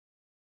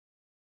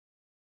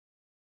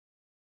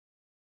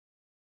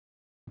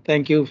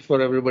Thank you for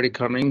everybody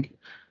coming.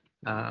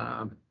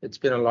 It's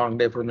been a long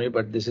day for me,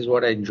 but this is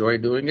what I enjoy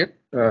doing it.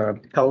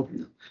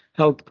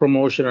 Health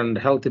promotion and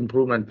health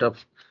improvement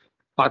of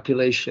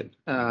population.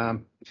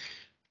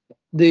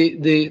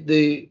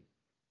 The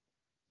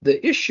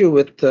the issue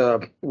with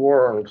the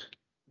world,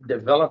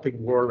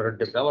 developing world or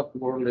developed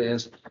world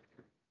is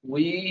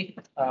we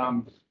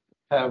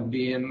have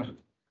been,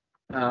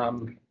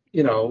 our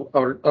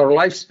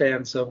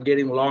lifespans are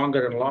getting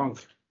longer and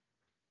longer.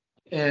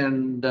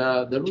 And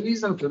the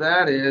reason for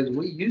that is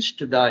we used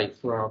to die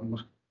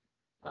from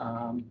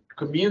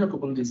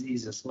communicable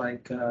diseases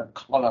like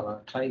cholera,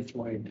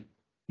 typhoid,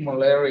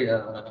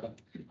 malaria,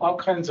 all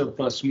kinds of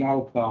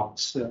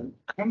smallpox,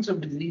 kinds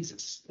of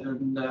diseases.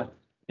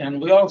 And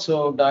we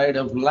also died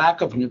of lack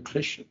of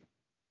nutrition,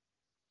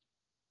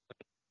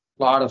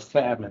 a lot of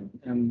famine,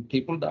 and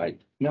people died.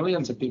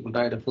 Millions of people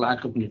died of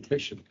lack of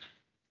nutrition.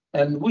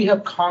 And we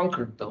have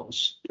conquered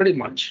those pretty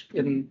much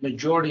in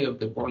majority of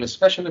the world,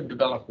 especially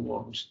developed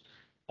worlds.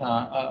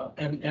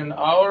 And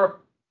our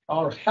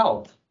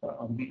health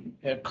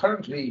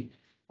currently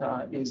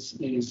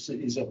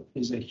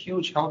is a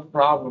huge health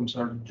problems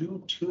are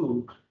due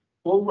to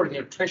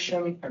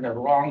overnutrition and a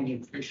wrong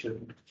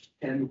nutrition.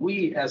 And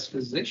we as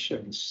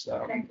physicians, we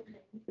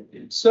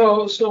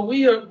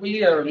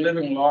are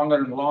living longer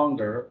and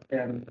longer,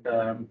 and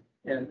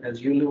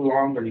as you live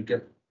longer, you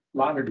get a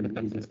lot of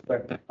diseases.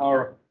 But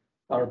our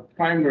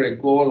primary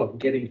goal of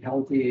getting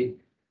healthy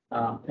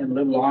and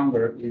live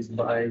longer is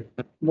by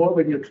more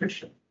with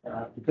nutrition,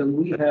 because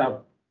we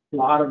have a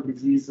lot of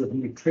diseases of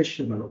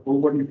nutrition or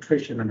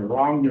overnutrition and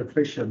wrong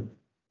nutrition.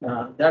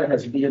 That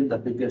has been the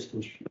biggest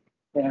issue,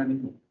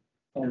 and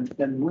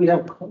we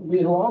have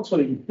also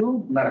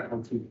improved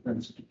medical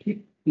treatments to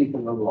keep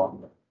people live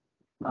longer,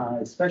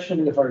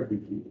 especially heart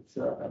disease.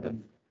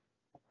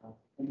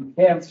 And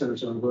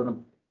cancers are going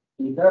to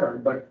be better,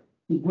 but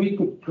if we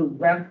could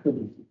prevent the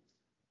disease,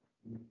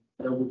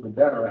 that would be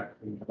better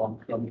actually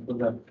long term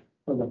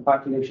for the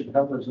population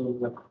health as well as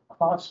the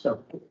cost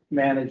of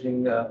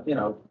managing of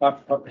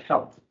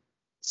health.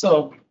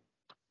 So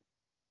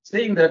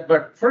saying that,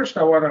 but first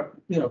I want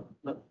to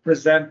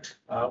present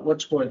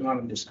what's going on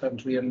in this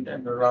country and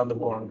around the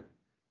world.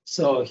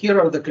 So here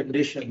are the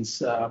conditions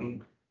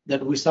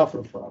that we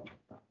suffer from: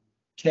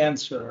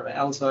 cancer,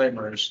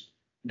 Alzheimer's,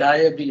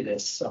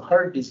 diabetes,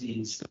 heart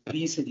disease,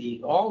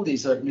 obesity. All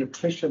these are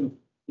nutrition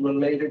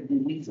related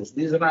diseases.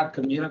 These are not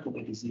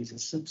communicable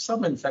diseases,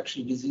 some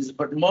infectious diseases,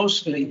 but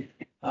mostly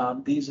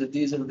these are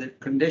the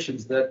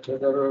conditions that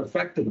are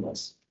affecting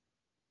us.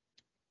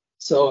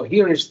 So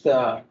here is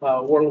the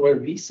worldwide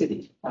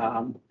obesity.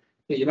 The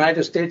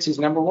United States is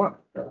number one.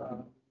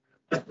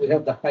 We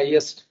have the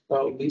highest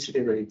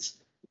obesity rates.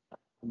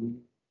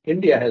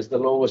 India has the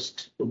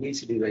lowest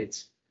obesity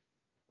rates.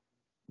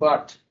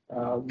 But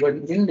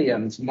when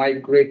Indians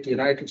migrate to the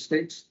United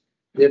States,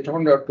 they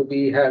turned out to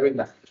be having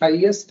the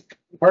highest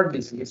heart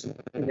disease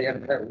in the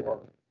entire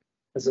world.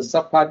 As a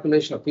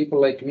subpopulation of people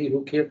like me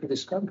who came to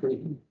this country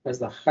has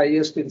the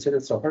highest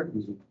incidence of heart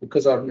disease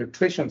because our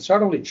nutrition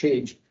suddenly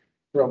changed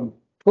from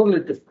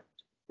totally different.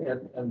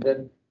 And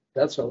then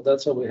that's how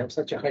we have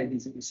such a high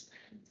disease.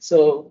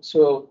 So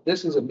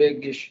this is a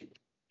big issue.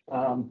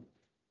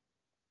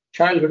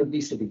 Childhood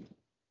obesity.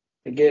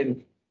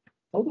 Again,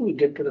 how do we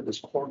get rid of this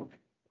corner?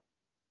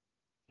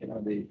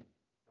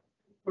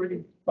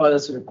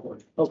 That's a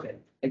record. Okay.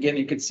 Again,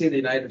 you can see the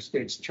United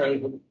States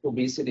childhood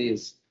obesity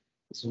is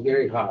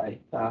very high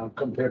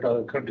compared to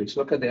other countries.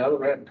 Look at the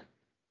other end,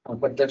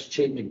 but that's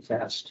changing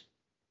fast.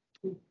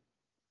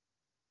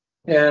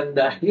 And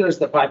here's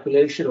the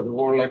population of the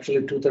world.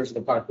 Actually, 2/3 of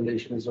the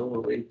population is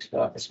overweight,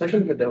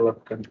 especially in the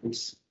developed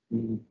countries.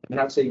 I'm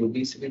not saying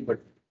obesity,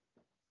 but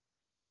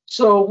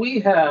so we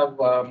have,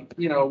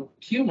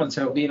 humans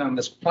have been on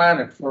this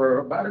planet for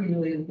about 1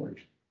 million years,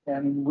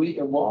 and we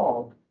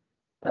evolved.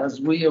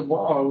 As we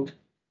evolved,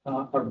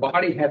 our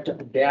body had to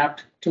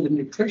adapt to the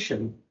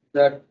nutrition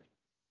that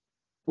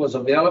was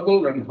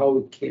available and how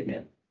it came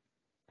in.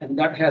 And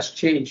that has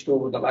changed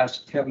over the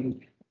last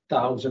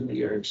 10,000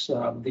 years.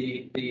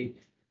 The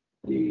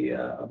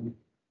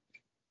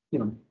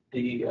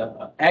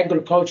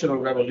agricultural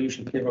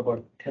revolution came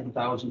about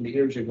 10,000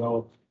 years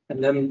ago.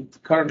 And then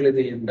currently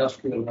the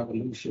industrial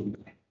revolution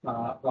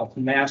of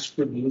mass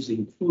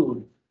producing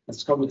food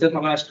has come within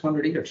the last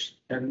 100 years.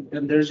 And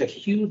there's a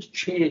huge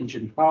change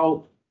in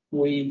how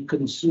we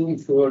consume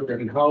food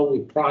and how we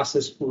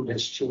process food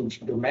has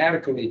changed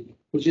dramatically,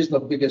 which is the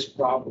biggest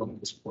problem at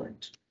this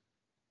point.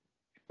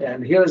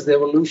 And here's the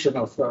evolution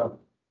of,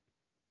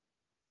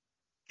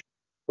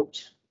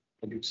 oops,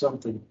 I did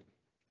something.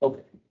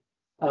 Okay.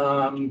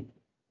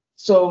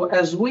 So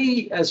as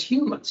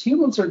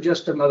humans are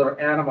just another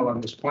animal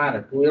on this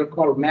planet. We are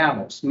called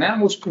mammals.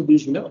 Mammals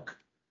produce milk.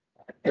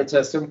 It's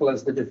as simple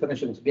as the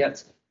definition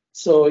gets.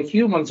 So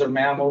humans are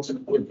mammals,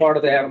 and we're part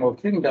of the animal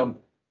kingdom,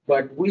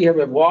 but we have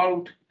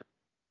evolved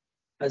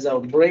as our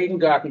brain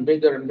gotten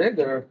bigger and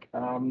bigger.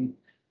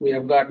 We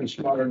have gotten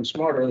smarter and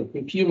smarter.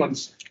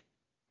 Humans,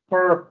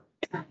 per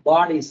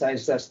body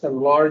size, that's the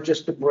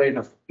largest brain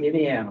of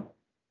any animal.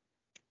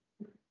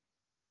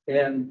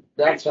 And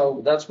that's why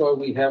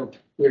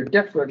we're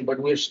different, but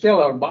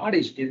our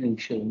bodies didn't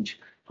change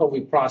how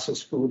we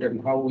process food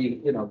and how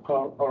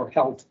how our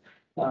health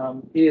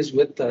is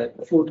with the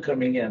food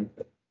coming in.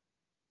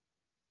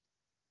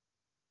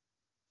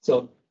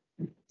 So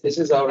this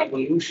is our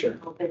evolution.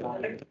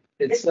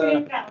 It's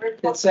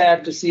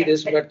sad to see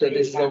this, but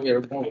this is how we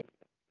are moving.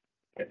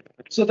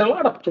 So there are a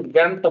lot of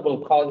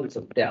preventable causes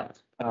of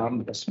death.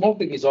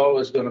 Smoking is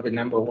always going to be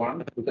number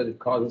one because it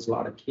causes a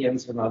lot of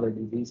cancer and other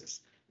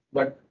diseases.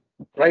 But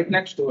right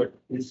next to it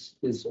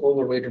is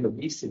overweight and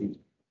obesity.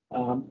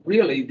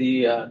 Really,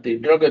 the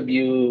drug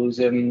abuse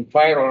and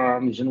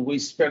firearms, and we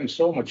spend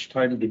so much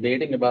time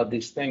debating about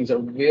these things, are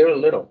very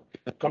little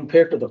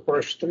compared to the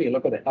first three.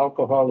 Look at the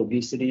alcohol,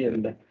 obesity,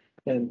 and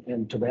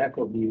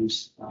tobacco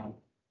abuse.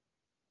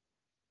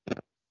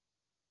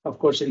 Of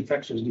course,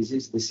 infectious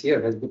disease this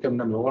year has become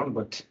number one,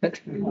 but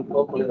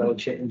hopefully that'll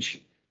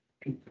change.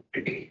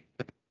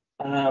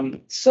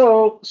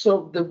 So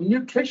the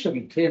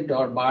nutrition came to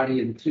our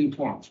body in three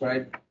forms,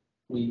 right?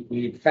 We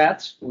eat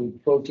fats, we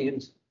eat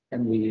proteins,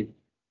 and we eat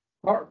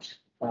carbs.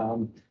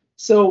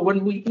 So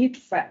when we eat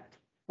fat,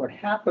 what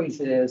happens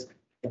is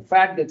the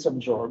fat gets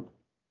absorbed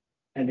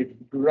and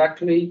it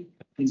directly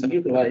is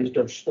utilized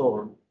or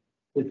stored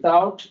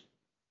without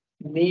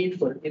need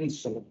for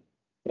insulin.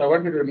 But I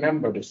want you to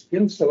remember this.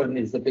 Insulin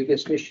is the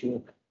biggest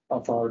issue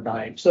of our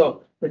diet.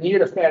 So when you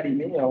eat a fatty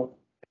meal,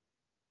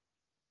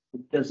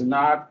 it does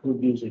not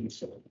produce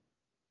insulin.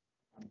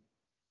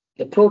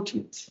 The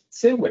proteins,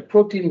 same way,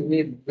 proteins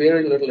need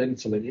very little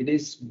insulin. It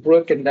is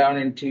broken down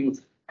into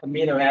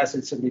amino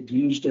acids and it's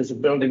used as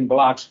building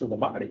blocks for the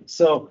body.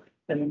 So,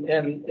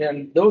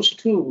 and those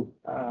two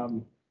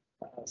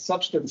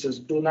substances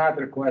do not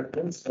require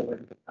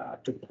insulin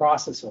to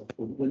process our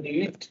food. When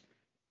you eat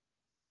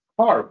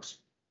carbs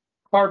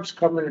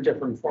come in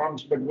different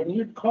forms, but when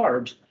you eat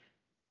carbs,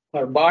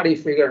 our body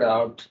figured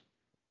out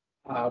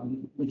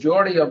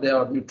majority of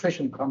our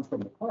nutrition comes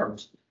from the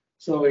carbs.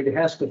 So it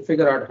has to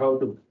figure out how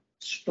to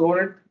store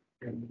it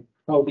and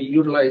how to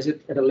utilize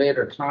it at a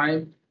later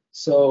time.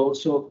 So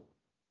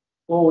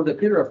over the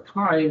period of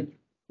time,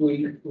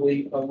 we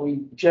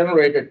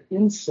generated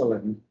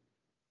insulin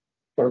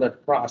for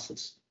that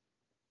process.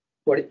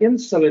 What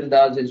insulin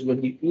does is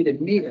when you eat a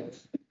meal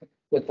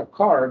with the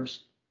carbs,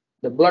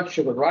 the blood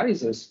sugar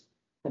rises,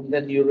 and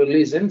then you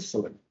release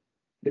insulin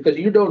because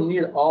you don't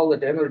need all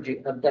that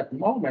energy at that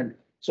moment,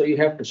 so you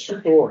have to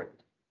store it.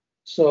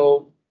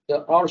 So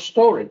our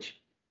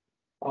storage,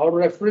 our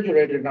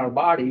refrigerator in our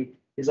body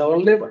is our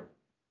liver.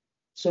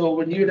 So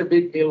when you eat a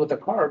big meal with the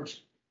carbs,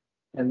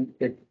 and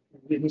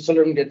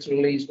insulin gets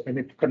released and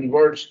it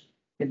converts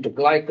into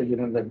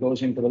glycogen and that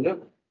goes into the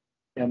liver.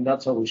 And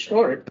that's how we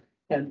store it.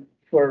 And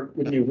for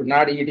when you're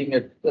not eating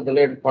it at the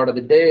later part of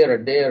the day or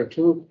a day or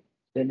two,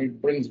 then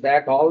it brings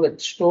back all that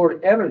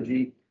stored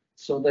energy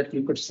so that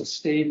you could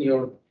sustain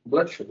your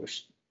blood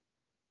sugars.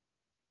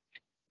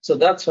 So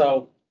that's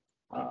how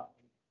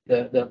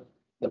the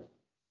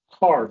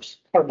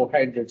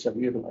carbohydrates are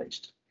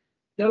utilized.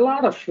 There are a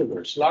lot of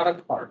sugars, a lot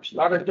of carbs, a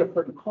lot of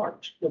different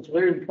carbs. What's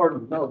very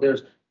important to know, there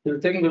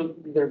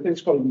are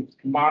things called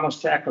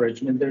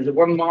monosaccharides. I mean, there's a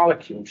one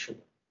molecule sugar.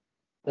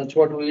 That's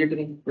what we eat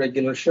in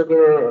regular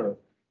sugar,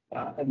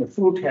 and the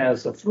fruit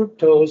has the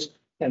fructose,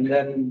 and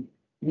then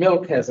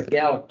milk has a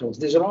galactose.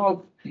 These are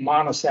all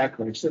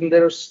monosaccharides. And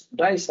there's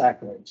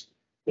disaccharides,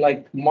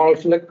 like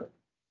malt liquor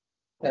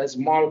has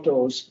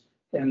maltose,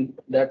 and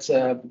that's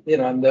and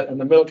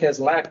the milk has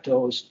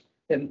lactose.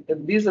 And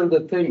these are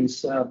the things.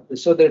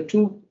 So there are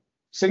two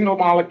single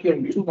molecule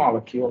and two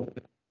molecule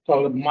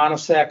called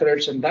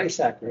monosaccharides and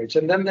disaccharides.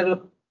 And then there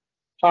are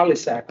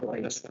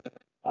polysaccharides.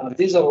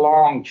 These are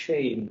long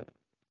chain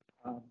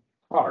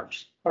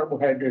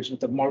carbohydrates with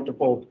the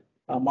multiple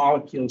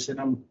molecules in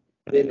them.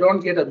 They don't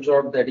get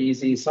absorbed that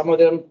easy. Some of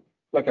them,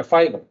 like a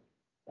fiber,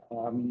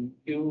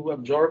 you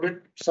absorb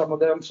it. Some of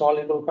them,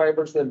 soluble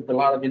fibers, there's a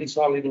lot of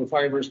insoluble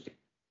fibers.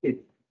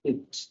 It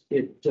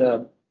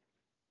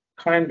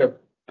kind of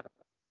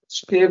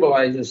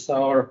stabilizes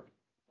our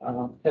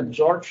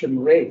absorption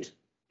rate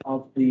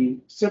of the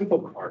simple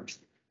carbs.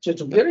 So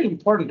it's very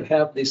important to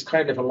have this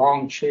kind of a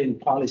long chain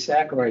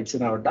polysaccharides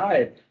in our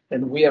diet,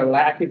 and we are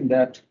lacking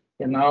that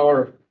in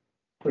our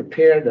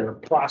prepared or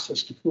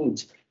processed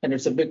foods, and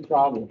it's a big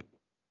problem.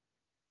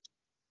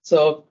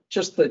 So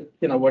just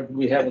what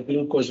we have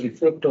glucose and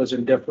fructose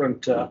in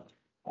different,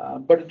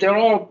 but they're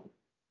all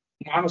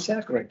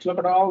monosaccharides. Look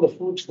at all the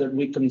foods that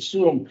we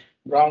consume: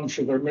 brown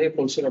sugar,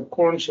 maple syrup,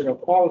 corn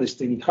syrup, all these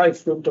things, high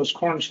fructose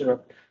corn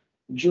syrup,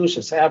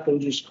 juices, apple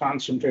juice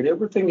concentrate.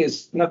 Everything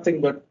is nothing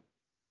but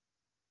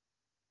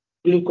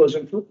glucose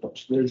and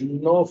fructose. There's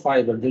no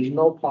fiber. There's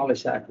no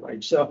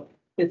polysaccharide. So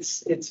it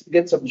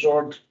gets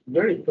absorbed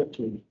very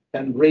quickly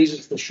and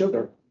raises the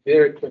sugar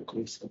very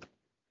quickly. So.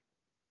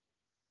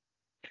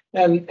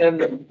 And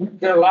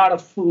there are a lot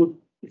of food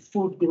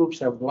groups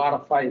have a lot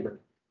of fiber.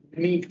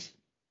 Meat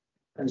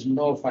has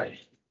no fiber.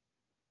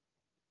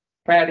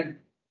 Fatty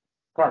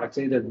products,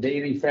 either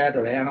dairy fat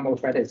or animal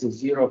fat, has a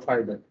zero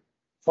fiber.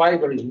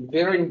 Fiber is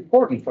very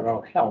important for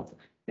our health.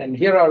 And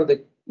here are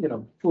the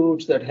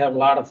foods that have a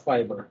lot of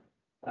fiber.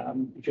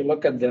 If you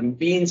look at them,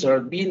 beans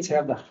have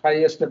the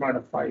highest amount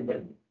of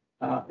fiber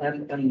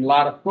and a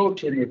lot of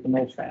protein with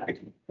no fat,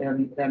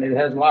 and it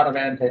has a lot of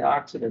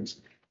antioxidants.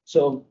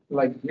 So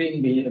like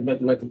green bean,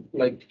 but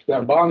like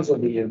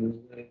garbanzo beans,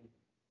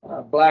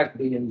 black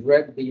beans,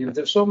 red beans.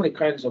 There's so many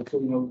kinds of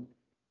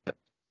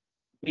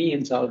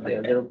beans out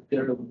there.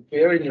 They're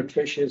very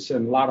nutritious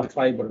and a lot of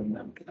fiber in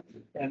them.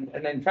 And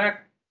in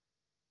fact,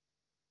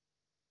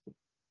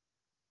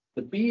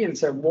 the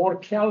beans have more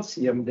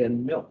calcium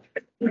than milk.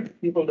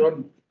 People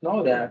don't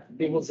know that.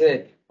 People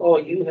say, "Oh,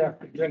 you have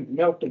to drink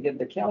milk to get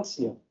the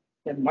calcium."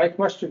 And my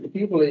question to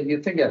people is,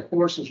 you think a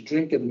horse is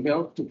drinking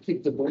milk to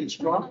keep the bone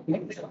strong?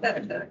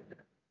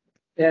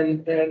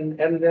 And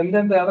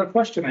then the other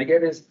question I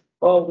get is,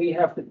 "Oh, we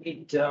have to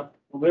eat.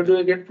 Where do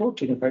I get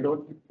protein if I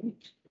don't eat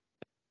meat?"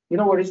 You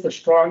know what is the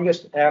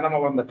strongest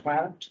animal on the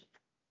planet?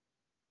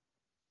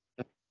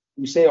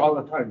 We say all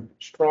the time,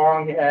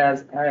 strong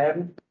as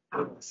an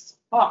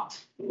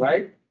ox,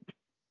 right?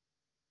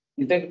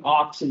 You think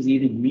ox is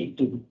eating meat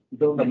to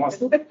build the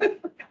muscle?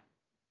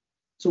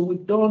 So we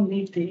don't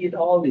need to eat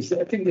all this.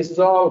 I think this is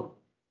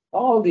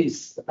all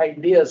these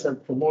ideas are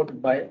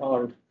promoted by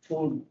our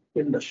food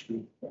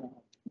industry.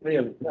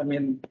 Really, I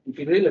mean, if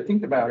you really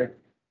think about it,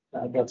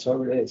 that's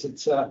how it is.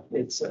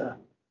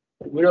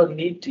 We don't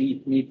need to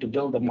eat meat to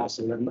build the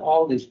muscle, and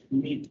all this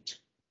meat,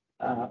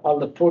 all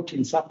the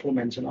protein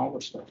supplements and all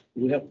the stuff.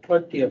 We have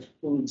plenty of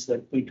foods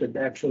that we could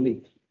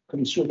actually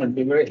consume and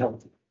be very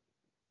healthy.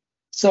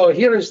 So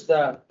here is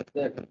the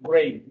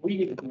grain. We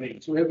eat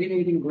grains. We have been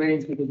eating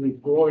grains because we're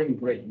growing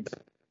grains.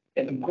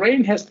 And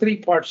grain has three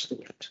parts to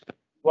it.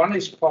 One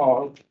is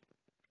called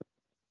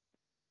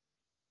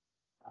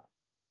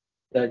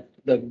the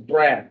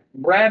bran.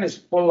 Bran is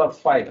full of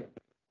fiber.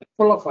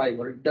 Full of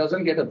fiber. It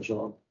doesn't get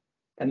absorbed.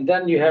 And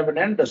then you have an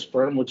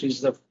endosperm, which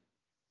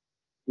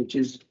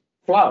is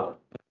flour,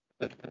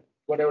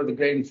 whatever the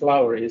grain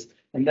flour is.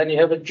 And then you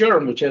have a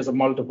germ, which has a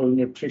multiple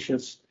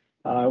nutritious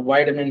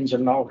vitamins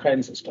and all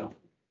kinds of stuff.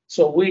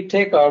 So we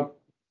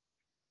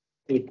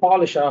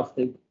polish off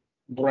the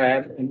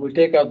bran and we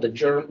take out the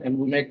germ and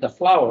we make the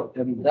flour,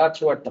 and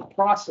that's what the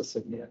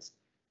processing is.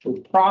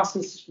 To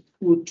process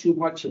food too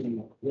much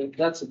anymore.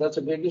 That's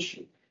a big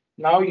issue.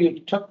 Now you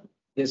took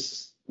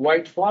this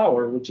white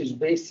flour, which is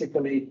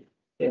basically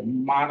a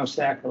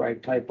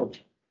monosaccharide type of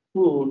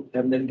food,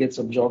 and then gets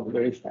absorbed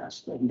very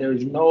fast. And there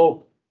is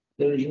no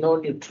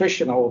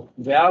nutritional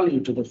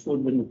value to the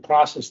food when you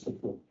process the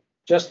food.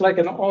 Just like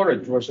an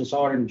orange versus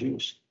orange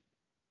juice.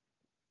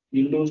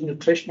 You lose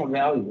nutritional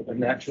value,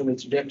 and actually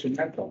it's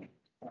detrimental.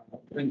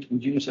 Drinking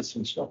juices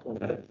and stuff like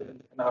that,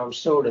 and our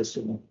sodas.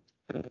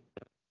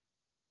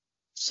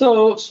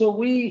 So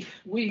we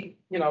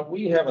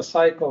have a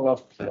cycle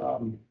of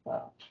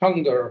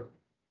hunger,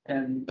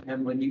 and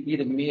when you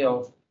eat a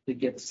meal, you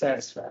get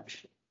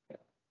satisfaction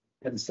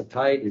and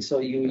satiety. So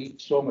you eat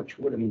so much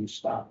food and you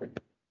stop it.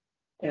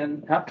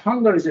 And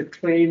hunger is a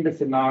trained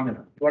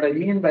phenomenon. What I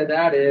mean by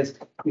that is,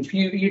 if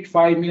you eat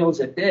 5 meals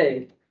a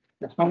day,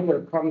 the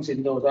hunger comes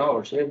in those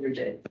hours every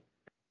day.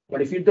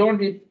 But if you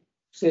don't eat,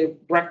 say,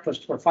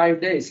 breakfast for 5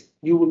 days,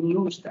 you will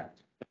lose that.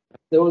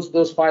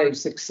 Those 5,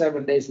 6,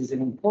 7 days is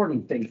an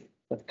important thing.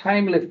 The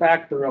timely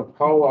factor of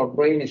how our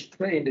brain is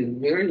trained is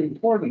very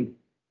important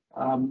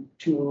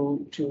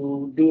to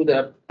do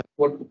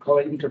what we call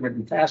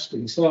intermittent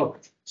fasting. So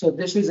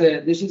this is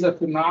a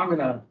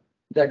phenomenon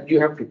that you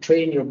have to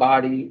train your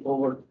body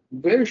over a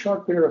very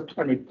short period of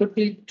time. It could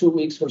be 2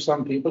 weeks for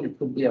some people, it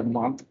could be a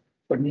month,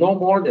 but no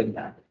more than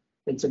that.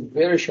 It's a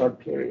very short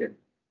period.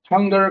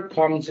 Hunger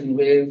comes in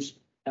waves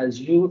as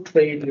you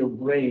train your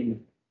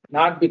brain,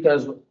 not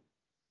because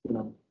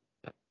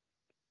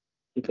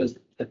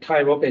the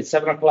time, okay,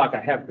 7 o'clock, I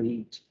have to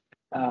eat,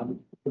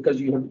 because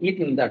you have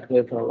eaten that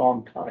way for a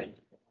long time.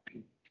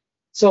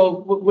 So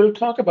we'll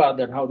talk about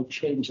that, how to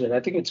change that. I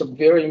think it's a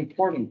very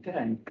important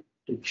thing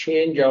to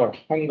change our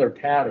hunger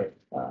pattern.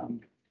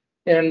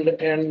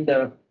 And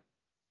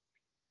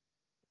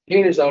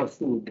here is our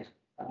food.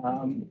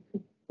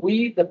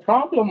 The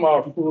problem of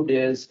our food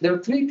is there are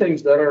 3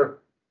 things that are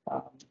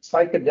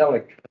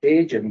psychedelic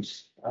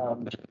agents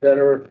that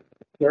are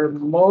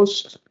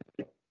most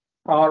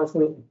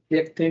powerful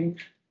addicting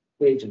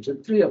agents. There are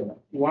 3 of them.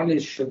 One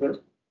is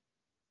sugar.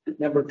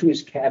 Number 2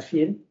 is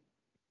caffeine.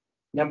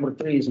 Number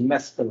 3 is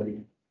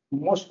mescaline.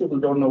 Most people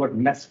don't know what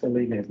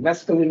mescaline is.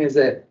 Mescaline is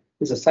a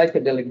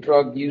psychedelic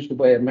drug used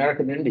by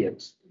American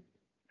Indians.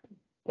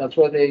 That's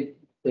why they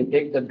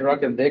take the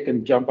drug and they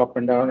can jump up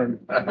and down and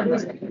you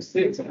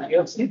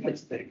have seen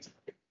these things.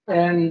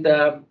 And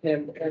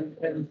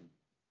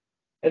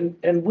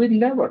we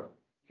never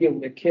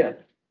give a kid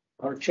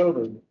or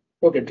children,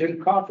 okay,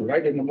 drink coffee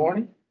right in the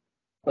morning,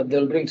 but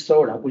they'll drink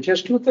soda, which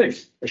has 2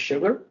 things, the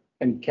sugar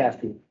and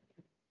caffeine.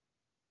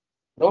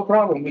 No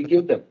problem, we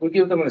give them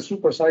in a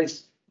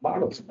supersized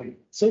bottles.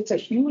 So it's a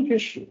huge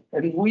issue.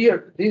 And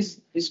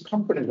these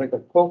companies like a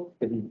Coke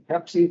and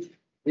Pepsi,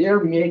 they are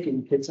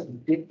making kids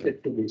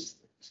addicted to these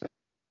things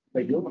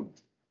by doing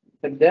it.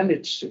 And then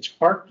it's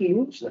hard to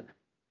lose them.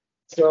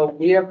 So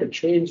we have to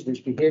change this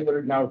behavior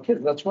in our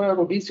kids. That's why our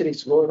obesity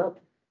is going up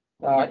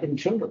in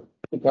children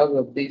because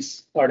of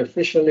these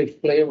artificially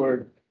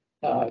flavored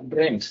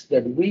drinks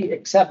that we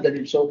accept that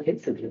it's okay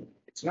to drink.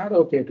 It's not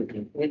okay to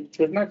drink. We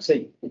should not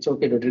say it's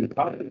okay to drink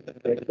coffee.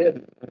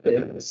 They're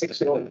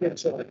 6-year-old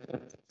kids.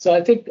 So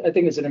I think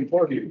it's an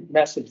important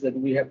message that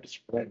we have to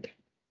spread.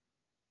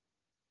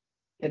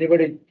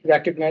 Anybody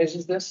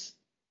recognizes this?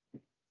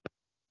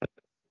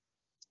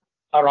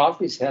 Our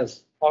office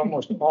has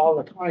almost all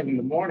the time in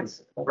the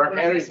mornings.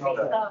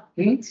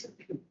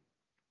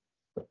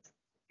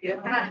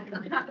 Yeah.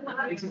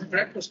 It's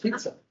breakfast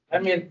pizza. I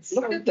mean,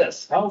 look at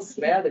this, how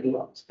bad it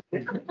looks.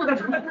 And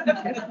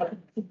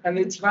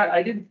it's not,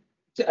 I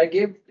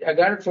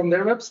got it from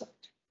their website.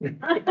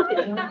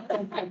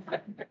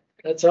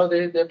 That's how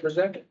they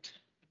present it.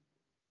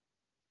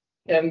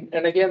 And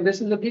again,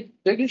 this is a big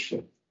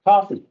issue.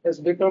 Coffee has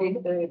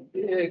become a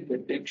big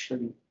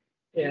addiction,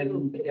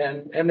 and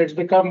it's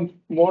become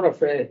more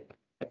of a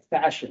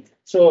fashion.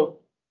 So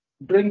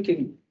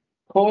drinking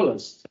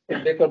colas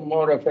has become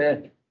more of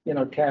a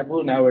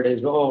taboo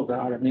nowadays. Oh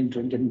God, I mean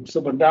drinking.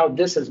 So, but now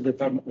this has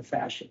become a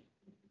fashion.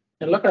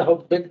 And look at how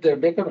big they're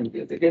becoming.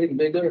 They're getting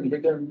bigger and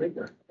bigger and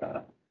bigger.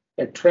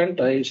 A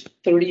Trenta is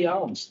 30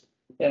 ounce,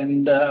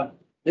 and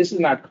this is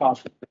not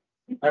coffee.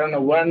 I don't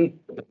know when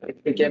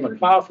it became a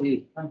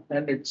coffee,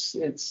 and it's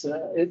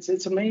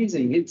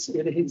amazing.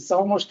 It's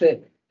almost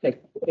a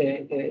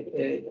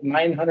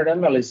 900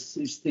 ml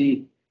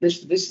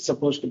this is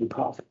supposed to be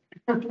coffee.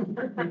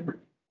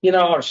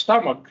 Our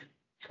stomach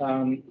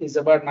is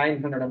about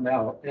 900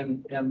 ml,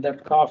 and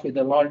that coffee,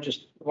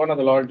 one of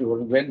the largest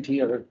ones,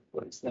 Venti or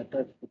what is that?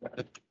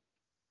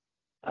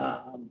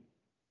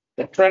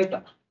 The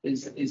Trenta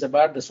is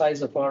about the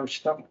size of our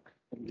stomach,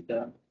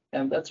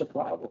 and that's a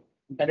problem.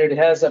 And it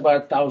has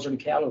about 1,000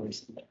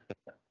 calories in there.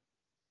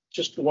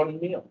 Just one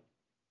meal.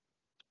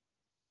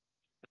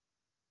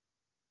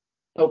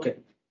 Okay,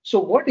 so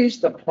what is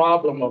the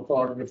problem of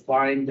our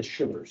refined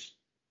sugars?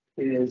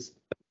 Is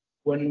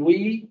when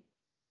we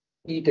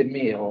eat a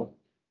meal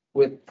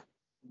with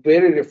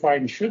very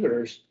refined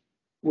sugars,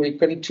 we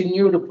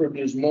continue to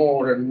produce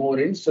more and more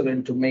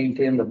insulin to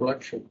maintain the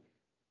blood sugar.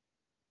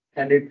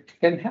 And it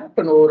can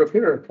happen over a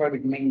period of time,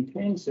 it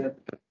maintains it.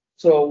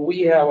 So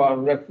we have our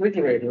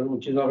refrigerator,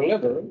 which is our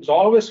liver, is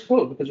always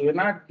full because we're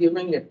not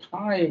giving it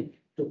time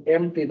to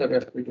empty the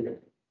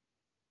refrigerator.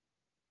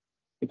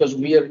 Because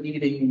we are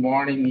eating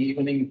morning,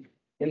 evening,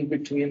 in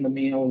between the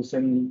meals,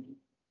 and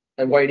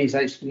a Whitey's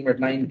ice cream at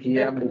 9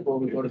 p.m. before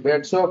we go to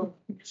bed. So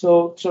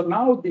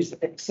now these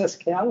excess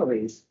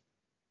calories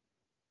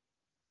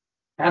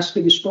has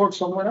to be stored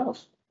somewhere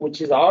else,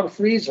 which is our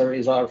freezer,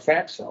 is our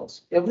fat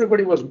cells.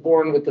 Everybody was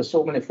born with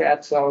so many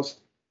fat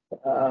cells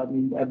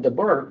at the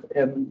birth,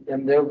 and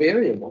they're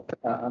variable,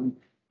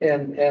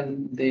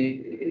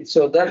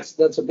 so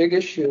that's a big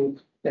issue.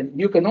 And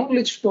you can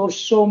only store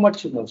so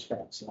much in those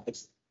fat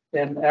cells,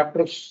 and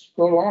after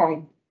so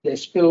long they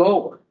spill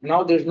over.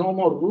 Now there's no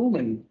more room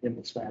in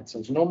these fat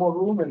cells, no more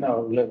room in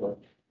our liver,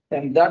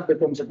 and that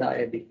becomes a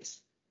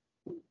diabetes.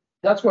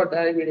 That's what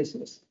diabetes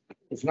is.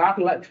 It's not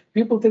like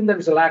people think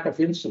there's a lack of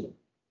insulin.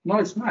 No,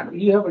 it's not.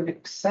 You have an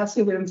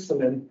excessive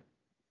insulin,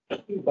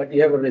 but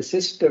you have a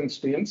resistance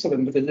to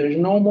insulin because there's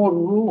no more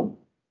room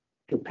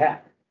to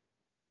pack.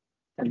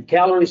 And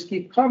calories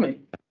keep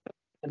coming,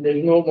 and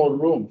there's no more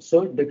room.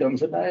 So it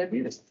becomes a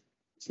diabetes.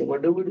 So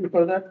what do we do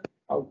for that?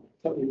 I'll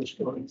tell you the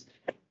stories.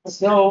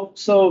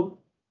 So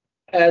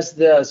as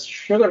the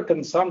sugar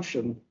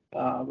consumption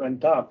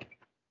went up,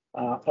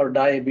 our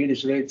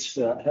diabetes rates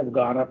have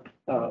gone up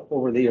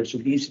over the years.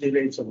 Obesity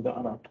rates have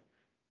gone up.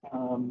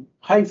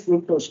 High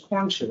fructose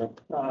corn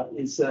syrup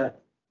is a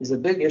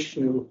big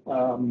issue.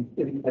 I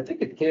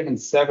think it came in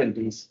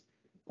 70s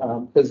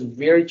because it's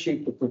very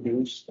cheap to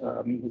produce.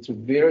 It's a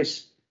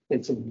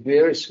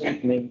very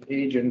sweetening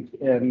agent,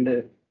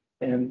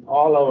 and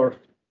all our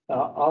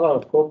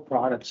Coke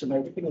products and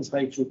everything is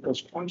high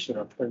fructose corn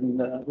syrup,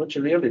 and which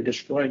are really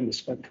destroying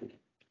this country.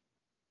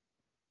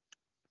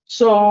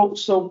 So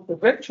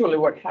eventually,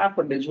 what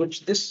happened is,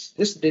 which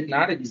this did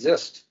not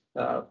exist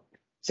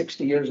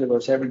 60 years ago,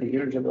 70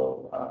 years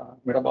ago,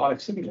 metabolic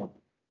syndrome.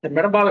 The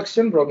metabolic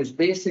syndrome is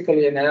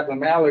basically an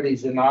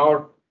abnormalities in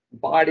our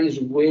body's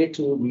way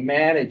to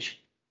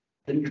manage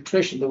the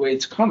nutrition the way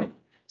it's coming.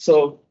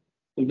 So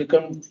we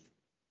become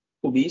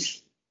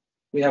obese,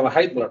 we have a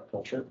high blood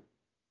pressure,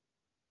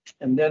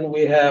 and then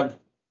we have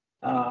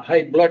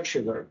high blood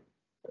sugar,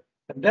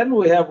 and then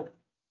we have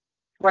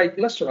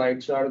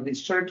triglycerides, are the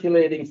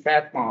circulating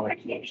fat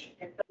molecules.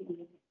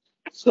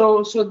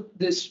 So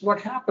this,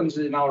 what happens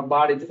in our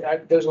body,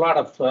 there's a lot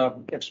of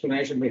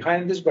explanation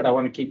behind this, but I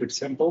want to keep it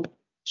simple.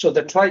 So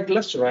the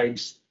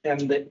triglycerides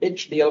and the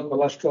HDL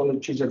cholesterol,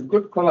 which is a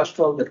good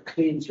cholesterol that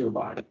cleans your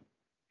body,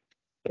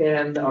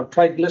 and our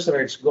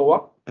triglycerides go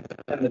up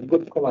and the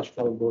good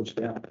cholesterol goes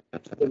down.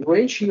 The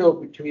ratio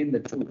between the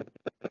two,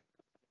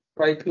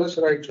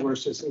 triglycerides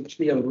versus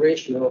HDL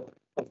ratio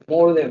of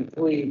more than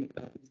 3,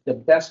 is the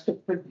best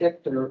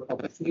predictor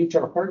of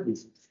future heart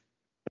disease,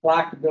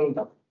 plaque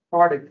buildup,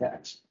 heart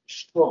attacks,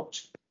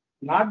 strokes,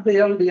 not the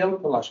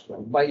LDL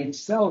cholesterol. By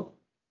itself,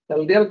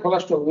 LDL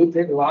cholesterol, we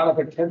take a lot of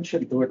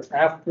attention to it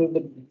after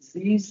the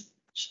disease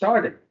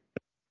started.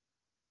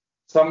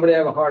 Somebody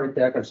have a heart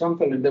attack or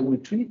something, and then we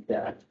treat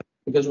that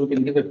because we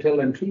can give a pill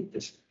and treat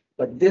this.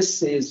 But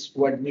this is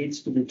what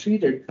needs to be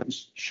treated,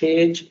 is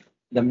change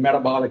the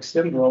metabolic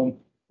syndrome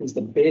is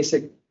the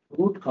basic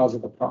root cause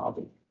of the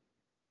problem.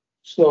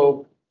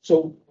 So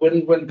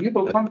when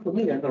people come to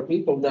me, and there are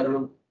people that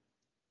are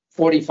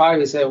 45,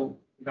 they say,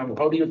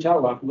 how do you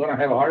tell I'm going to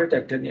have a heart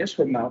attack 10 years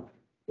from now?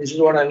 This is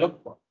what I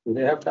look for. Do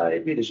they have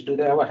diabetes? Do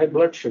they have a high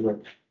blood sugar?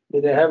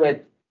 Do they have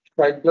a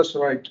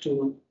triglyceride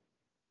to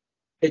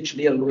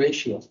HDL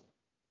ratio?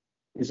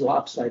 Is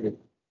lopsided.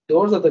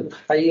 Those are the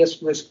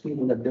highest risk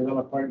people that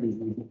develop heart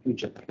disease in the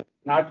future.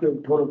 Not your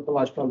total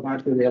cholesterol,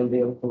 not your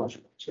LDL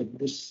cholesterol. So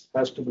this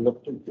has to be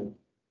looked into.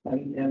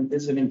 And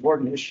this is an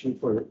important issue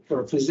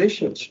for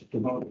physicians to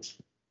know this.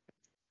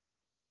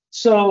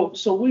 So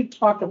we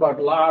talk about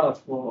a lot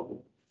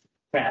of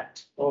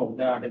fat. Oh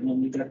God, I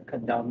mean, you got to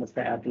cut down the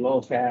fat,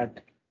 low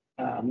fat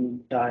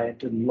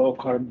diet and low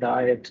carb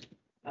diet.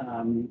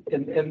 And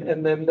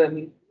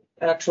then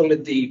actually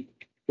if you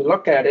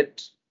look at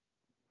it,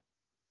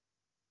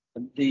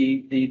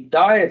 the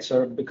diets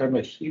are become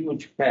a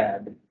huge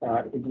fad.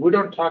 We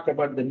don't talk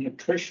about the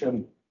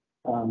nutrition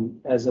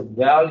as a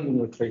value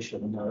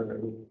nutrition, or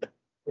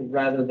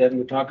rather than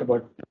we talk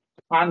about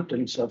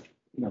contents of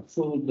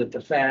food with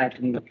the fat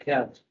and the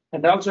cat.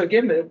 And also,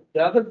 again,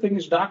 the other thing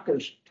is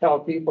doctors tell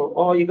people,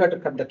 oh, you got to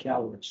cut the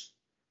calories.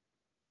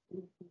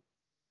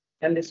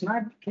 And it's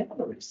not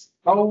calories.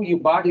 How your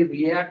body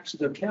reacts to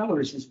the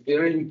calories is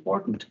very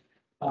important.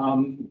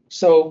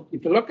 So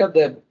if you look at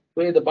the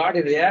way the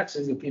body reacts,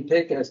 is if you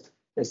take a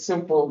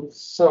simple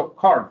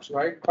carbs,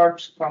 right?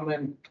 Carbs come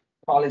in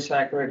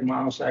polysaccharide,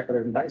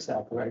 monosaccharide, and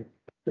disaccharide.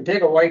 If you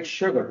take a white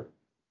sugar,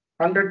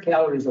 100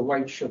 calories of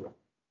white sugar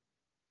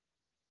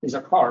is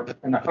a carb,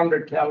 and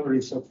 100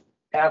 calories of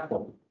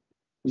apple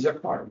is a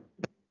carb.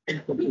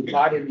 But your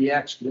body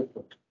reacts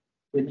different.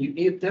 When you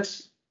eat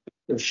this,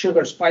 your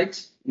sugar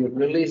spikes, you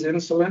release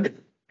insulin.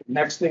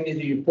 Next thing is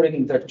you're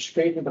putting that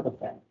straight into the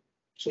fat.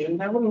 So you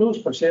never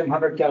lose for same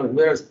 100 calories.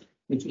 Whereas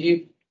if you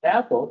eat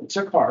apple, it's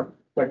a carb,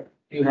 but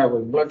you have a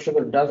blood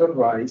sugar doesn't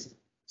rise,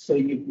 so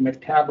your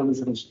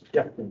metabolism is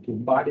different. Your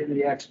body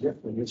reacts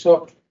differently.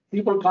 So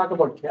people talk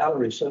about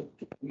calories. So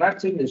I'm not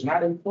saying it's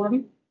not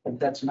important, but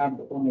that's not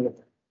the only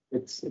thing.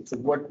 It's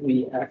what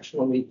we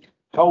actually,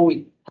 how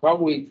we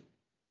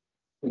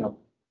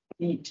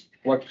eat,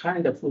 what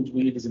kind of foods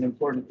we eat is an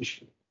important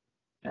issue.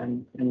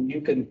 And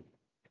you can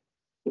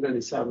really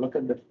look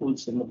at the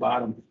foods in the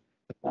bottom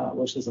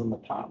versus on the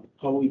top.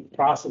 How we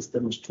process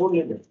them is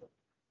totally different.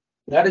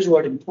 That is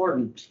what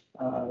important.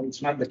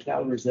 It's not the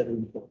calories that are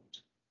important.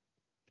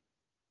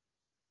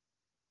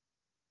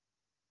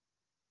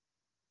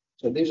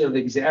 So these are the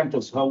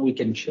examples how we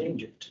can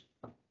change it.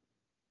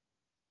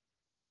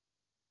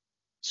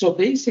 So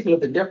basically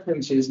the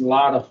difference is a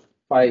lot of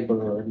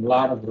fiber and a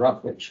lot of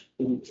roughage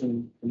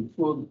in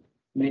food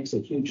makes a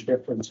huge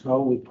difference how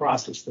we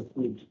process the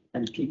food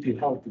and keep you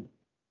healthy.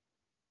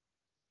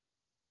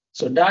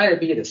 So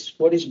diabetes,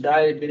 what is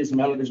diabetes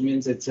mellitus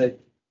means? It's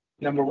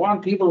number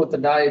one, people with the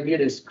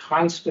diabetes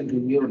constantly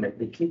urinate.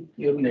 They keep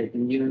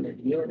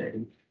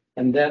urinating,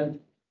 and then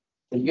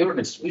the urine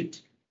is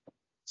sweet.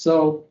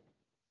 So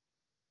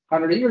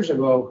 100 years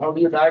ago, how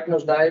do you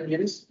diagnose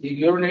diabetes? You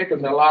urinate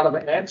and a lot of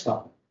ants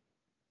on.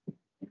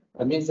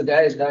 That means the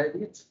guy has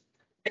diabetes.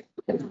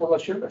 It's full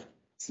of sugar.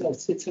 So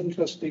it's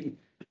interesting.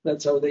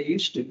 That's how they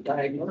used to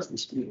diagnose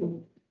these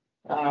people.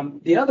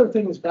 The other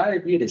thing is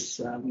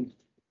diabetes.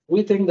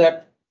 We think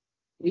that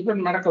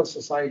even medical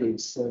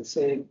societies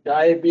say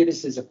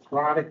diabetes is a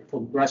chronic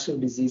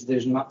progressive disease.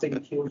 There's nothing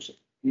cures it.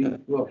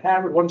 You will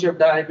have it. Once you have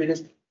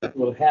diabetes, you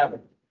will have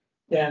it.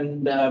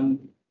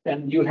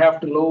 And you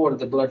have to lower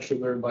the blood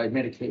sugar by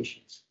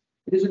medications.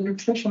 It is a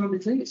nutritional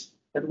disease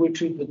that we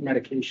treat with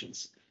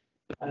medications.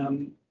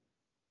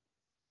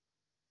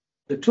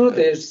 The truth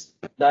is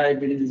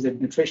diabetes is a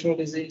nutritional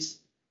disease,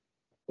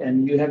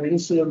 and you have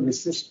insulin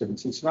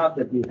resistance. It's not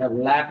that you have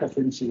lack of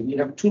insulin. You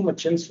have too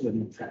much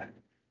insulin, in fact.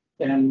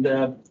 And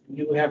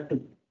you have to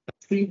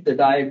treat the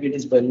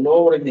diabetes by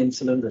lowering the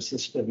insulin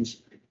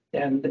resistance.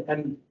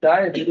 And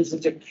diabetes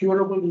is a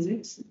curable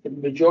disease in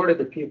the majority of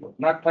the people.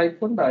 Not type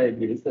 1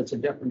 diabetes, that's a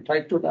different.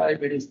 Type 2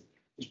 diabetes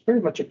is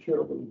pretty much a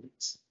curable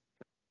disease.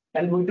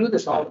 And we do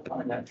this all the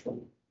time,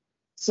 actually.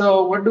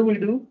 So what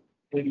do?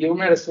 We give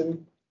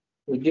medicine.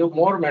 We give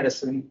more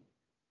medicine,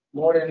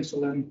 more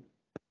insulin.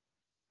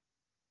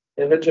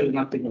 Eventually,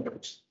 nothing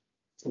works.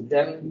 So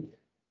then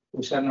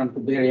we send them to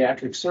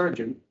bariatric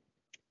surgeon,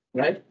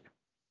 right?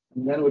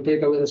 And then we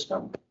take away the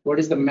stomach. What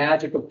is the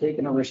magic of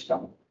taking away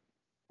stomach?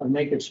 Or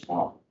make it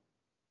small?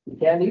 You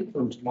can't eat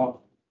from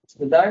small. So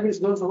the diabetes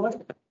goes away.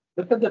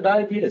 Look at the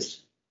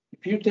diabetes.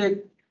 If you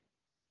take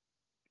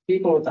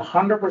people with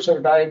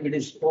 100%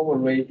 diabetes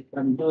overweight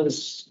and do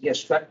this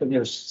gastrectomy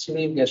or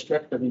sleeve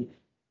gastrectomy,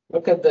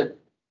 look at the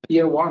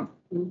year one.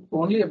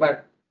 Only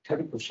about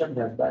 10%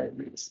 have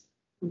diabetes.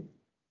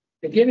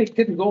 Again, it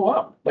can go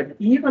up, but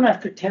even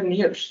after 10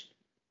 years,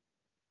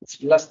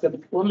 it's less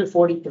than only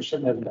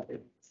 40% have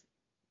diabetes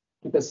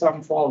because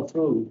some fall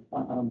through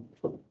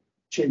for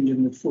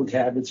changing the food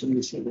habits, and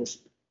we see this.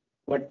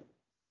 But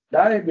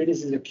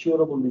diabetes is a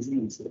curable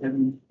disease,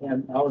 and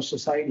our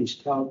societies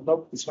tell,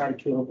 no, it's not a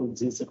curable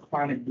disease, it's a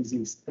chronic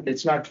disease, and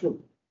it's not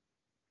true.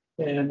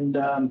 And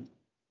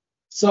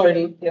so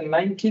in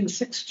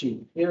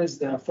 1960, here is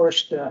the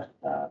first,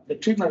 the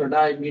treatment of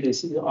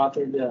diabetes. He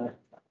authored the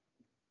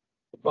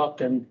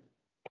book, and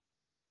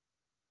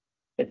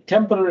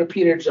temporary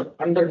periods of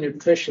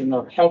undernutrition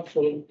are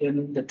helpful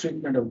in the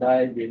treatment of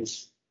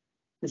diabetes.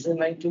 This is in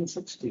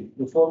 1960,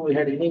 before we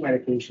had any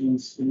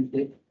medications.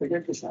 They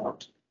figured this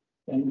out.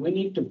 And we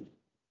need to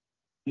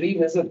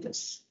revisit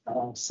this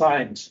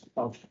science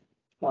of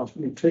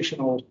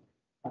nutritional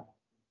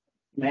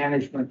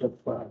management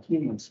of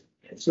humans.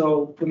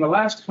 So in the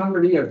last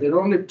 100 years, there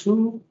are only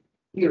two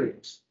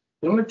periods.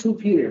 There are only two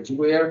periods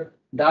where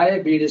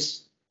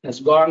diabetes has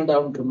gone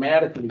down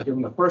dramatically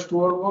during the First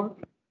World War,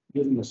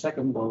 during the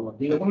Second World War.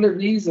 The only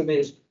reason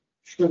is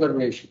sugar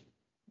ratio.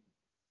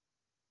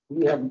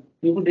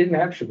 People didn't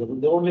have sugar.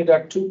 They only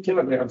got 2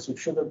 kilograms of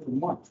sugar per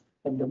month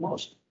at the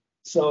most.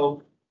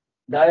 So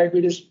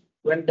diabetes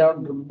went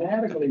down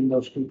dramatically in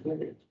those two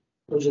periods.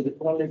 Those are the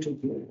only two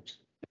periods.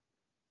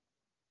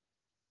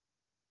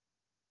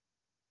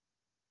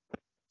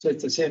 So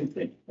it's the same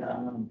thing.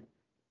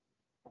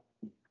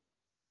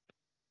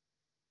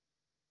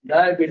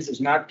 Diabetes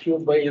is not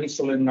cured by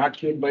insulin, not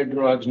cured by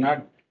drugs,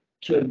 not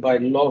cured by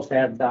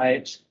low-fat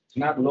diets. It's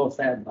not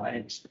low-fat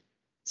diets.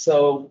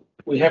 So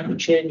we have to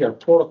change our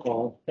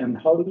protocol. And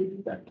how do we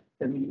do that?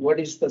 And what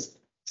is the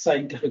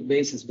scientific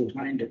basis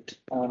behind it?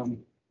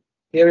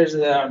 Here is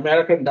the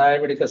American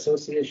Diabetic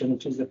Association,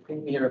 which is the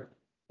premier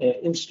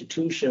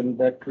institution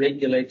that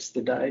regulates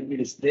the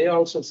diabetes. They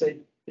also say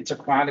it's a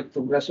chronic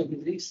progressive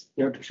disease.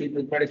 You have to treat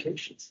with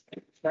medications.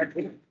 It's not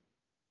clear.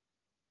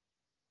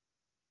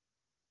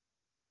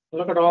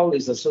 Look at all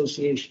these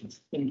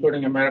associations,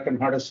 including American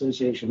Heart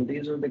Association.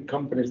 These are the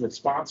companies that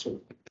sponsor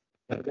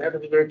it. They have to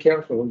be very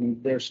careful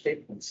in their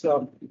statements.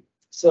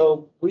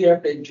 So we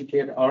have to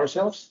educate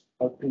ourselves,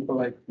 or people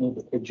like me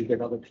to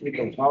educate other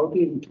people. How do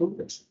you improve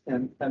this?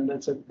 And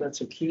that's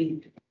a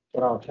key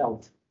for our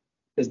health,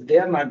 because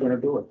they're not going to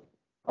do it.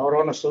 Our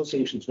own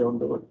associations don't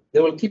do it.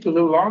 They will keep a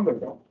little longer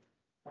though,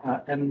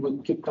 and we'll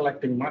keep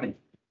collecting money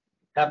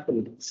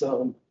happily.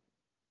 So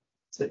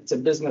it's a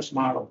business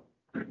model.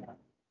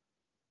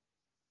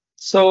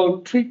 So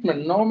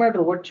treatment, no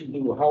matter what you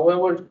do,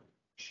 however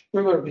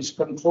sugar is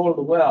controlled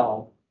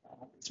well,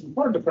 it's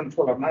important to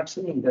control. I'm not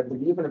saying that,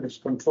 but even if it's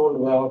controlled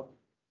well,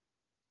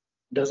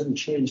 it doesn't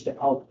change the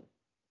outcome.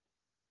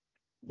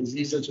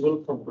 Diseases will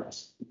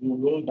progress. You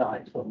will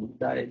die from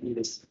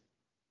diabetes.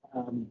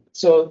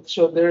 So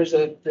there is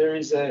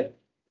a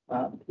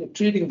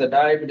treating the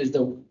diabetes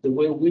the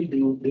way we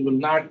do, they will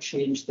not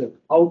change the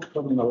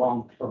outcome in the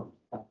long term.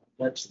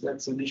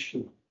 That's an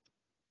issue.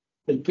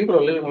 But people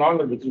are living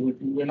longer because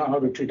we know how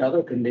to treat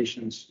other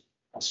conditions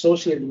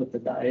associated with the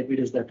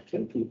diabetes that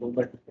kill people.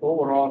 But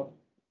overall,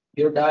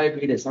 your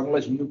diabetes,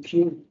 unless you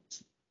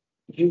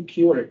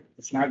cure it,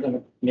 it's not going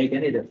to make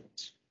any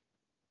difference.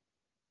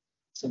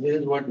 So this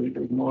is what we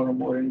do, more and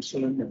more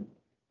insulin.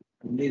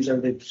 And these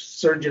are the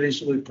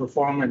surgeries we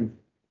perform and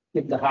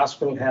keep the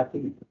hospital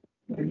happy.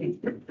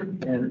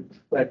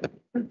 But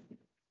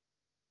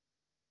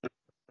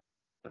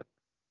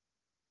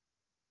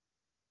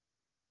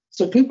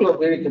so people are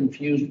very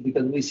confused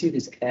because we see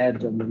these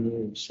ads on the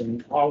news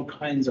and all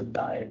kinds of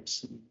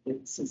diets.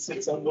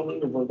 It's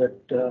unbelievable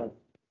that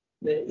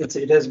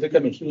it has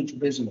become a huge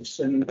business,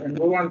 and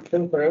we want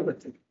pill for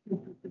everything.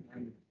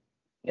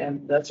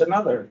 And that's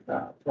another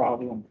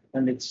problem.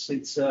 And it's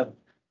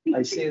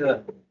I see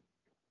that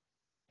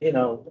a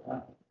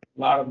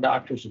lot of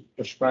doctors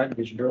prescribe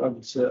these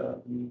drugs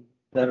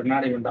that are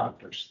not even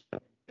doctors.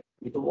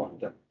 People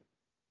want them.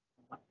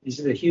 This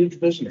is a huge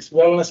business.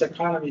 Wellness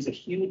economy is a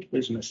huge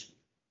business.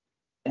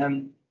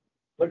 And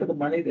look at the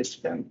money they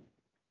spend.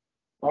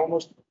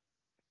 Almost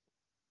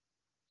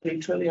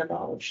 $3 trillion.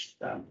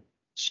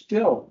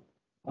 Still,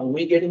 are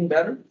we getting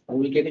better? Are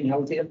we getting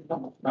healthier?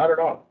 No, not at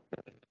all.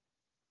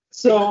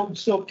 So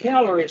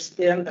calories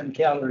in and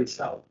calories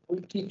out. We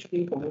teach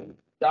people,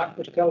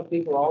 doctors tell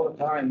people all the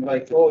time,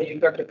 like, oh, you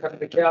got to cut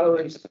the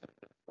calories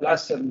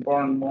less and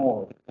burn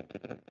more.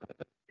 It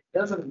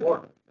doesn't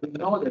work. We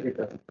know that it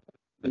doesn't.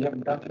 We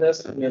have done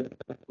this.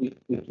 We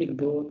keep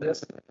doing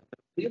this. It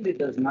really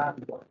does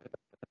not work.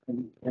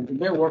 And it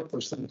may work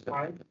for some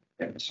time.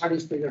 And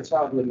studies figures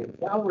out when the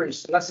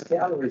less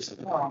calories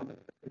come,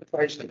 it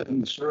tries to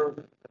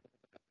conserve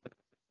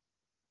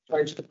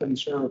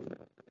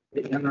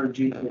the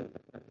energy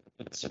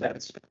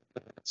expense.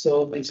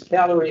 So these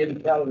calorie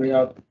in, calorie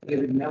out,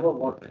 it never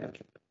work.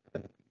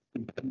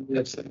 We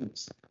have seen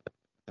this.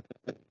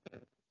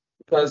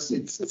 Because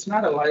it's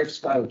not a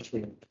lifestyle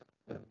change.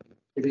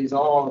 It is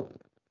all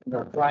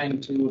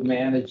trying to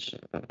manage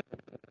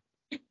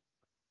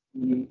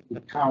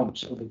the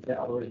counts of the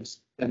calories,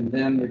 and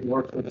then it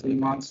works for 3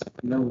 months,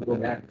 and then we go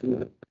back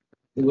to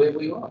the way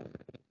we are.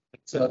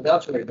 So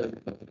that's what it does.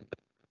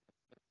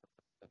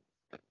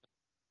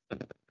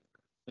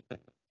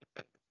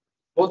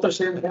 Both are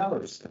same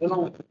calories.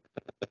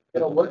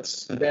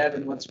 What's bad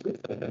and what's good.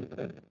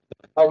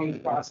 How you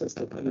process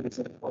the food is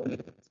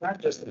important. It's not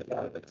just the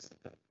calories.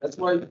 That's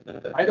why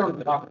I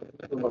don't talk to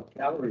people about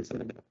calories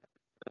anymore.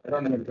 I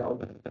don't even tell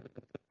them.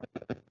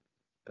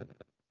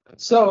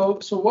 So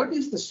what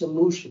is the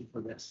solution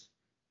for this?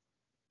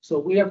 So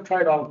we have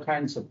tried all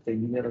kinds of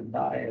things. There are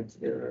diets,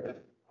 there are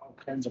all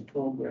kinds of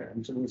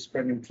programs, and we're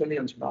spending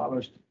trillions of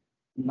dollars.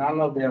 None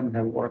of them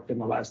have worked in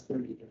the last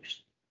 30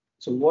 years.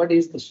 So what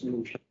is the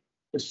solution?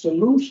 The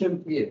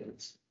solution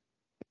is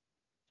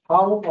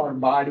how our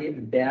body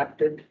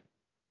adapted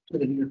to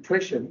the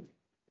nutrition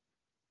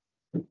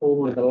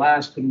over the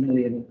last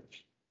 1,000,000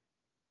 years.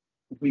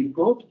 If we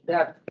go to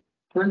that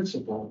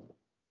principle,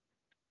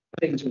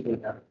 things will be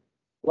better.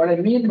 What I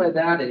mean by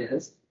that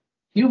is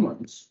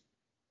humans,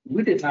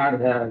 we did not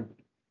have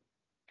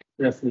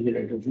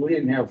refrigerators, we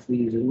didn't have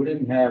freezers, we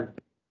didn't have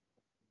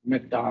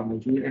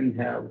McDonald's, we didn't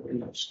have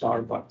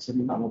Starbucks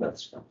and none of that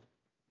stuff.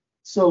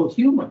 So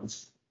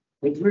humans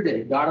every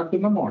day got up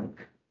in the morning,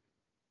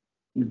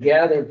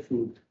 gathered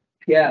food,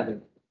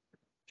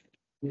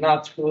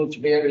 nuts, fruits,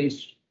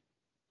 berries,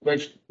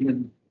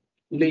 vegetables,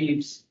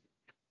 leaves,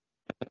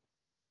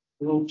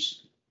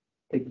 roots.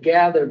 They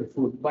gathered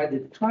food. By the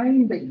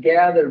time they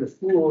gathered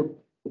food,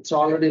 it's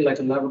already like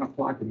 11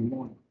 o'clock in the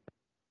morning.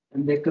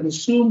 And they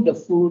consume the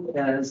food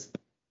as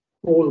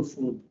whole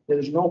food.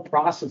 There's no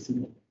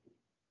processing it.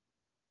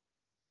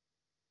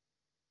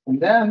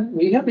 And then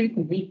we have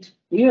eaten meat.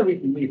 We have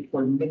eaten meat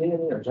for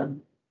 1,000,000 years.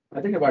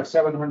 I think about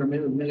 700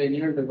 million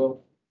years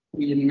ago,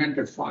 we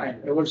invented fire.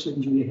 Ever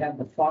since we had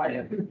the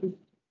fire,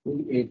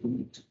 we ate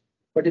meat.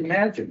 But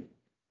imagine,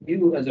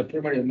 you as a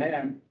primitive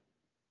man,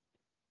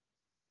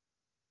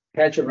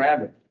 catch a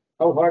rabbit.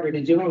 How hard it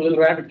is. A little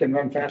rabbit can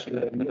run faster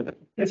than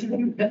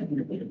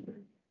you.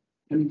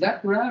 And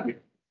that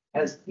rabbit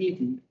has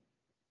eaten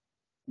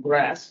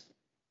grass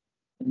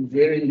and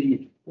very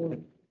lean.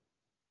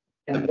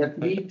 And that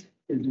meat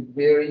is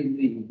very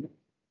lean,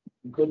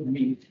 good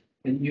meat.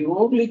 And you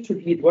only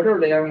could eat whatever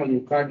the animal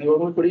you caught, you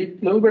only could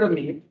eat a little bit of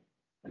meat,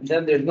 and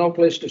then there's no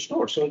place to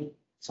store. So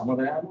some of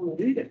the animal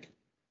will eat it.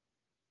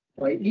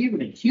 By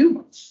evening,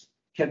 humans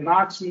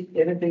cannot see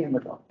anything in the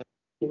dark,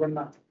 even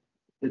now.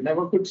 They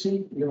never could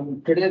see.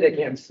 Today they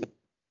can't see.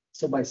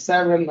 So by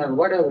 7 or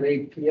whatever,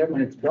 8 p.m.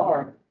 when it's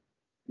dark,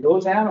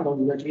 those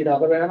animals that eat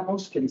other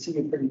animals can see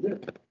you pretty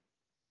good.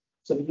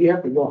 So you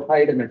have to go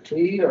hide in a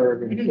tree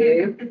or in a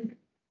cave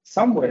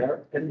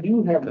somewhere, and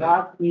you have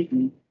not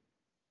eaten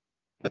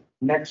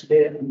next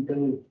day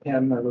until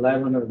 10 or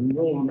 11 or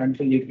noon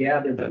until you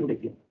gather food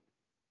again.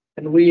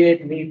 And we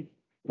ate meat,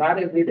 not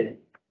every day.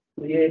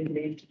 We ate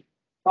meat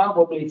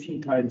probably a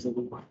few times a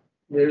week.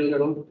 Very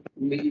little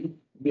lean,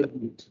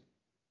 good meat.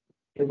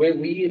 The way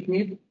we eat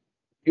meat,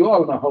 you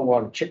all know how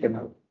our chicken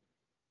are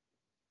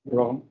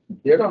grown.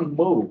 They don't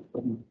move.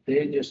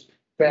 They just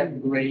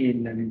fed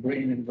grain and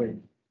grain and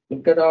grain.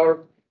 Look at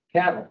our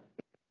cattle.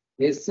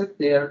 They sit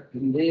there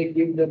and they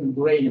give them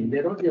grain.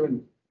 They don't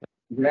even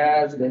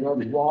grass, they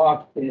don't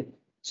walk.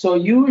 So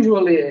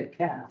usually a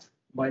calf,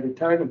 by the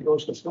time it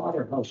goes to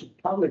slaughterhouse, it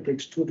probably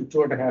takes 2 to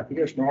 2.5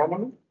 years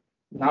normally.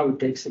 Now it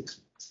takes 6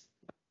 months.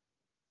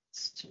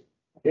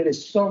 There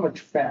is so much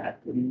fat,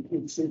 and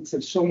it's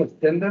so much.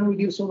 And then we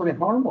give so many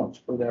hormones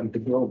for them to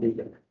grow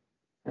bigger,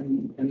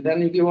 and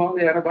then you give all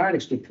the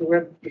antibiotics to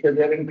prevent because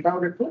they're in a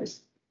crowded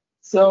place.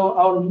 So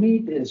our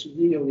meat is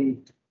really,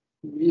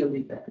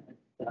 really bad.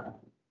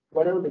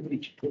 Whatever the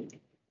meat you take,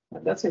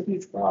 and that's a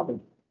huge problem.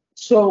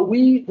 So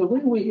the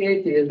way we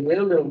ate is very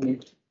little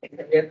meat,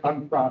 get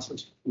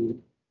unprocessed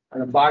food,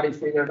 and the body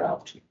figured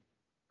out.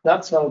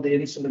 That's how the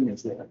insulin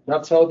is there.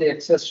 That's how the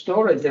excess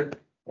storage and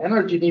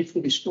energy needs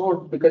to be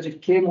stored because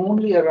it came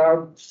only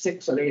around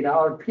 6 or 8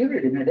 hour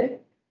period in a day.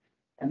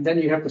 And then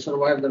you have to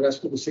survive the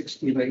rest of the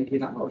 16 or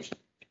 18 hours.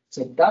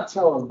 So that's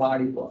how our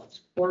body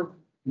was for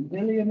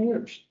 1,000,000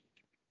 years.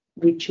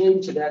 We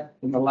changed that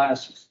in the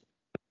last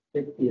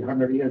 50,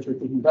 100 years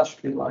with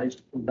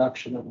industrialized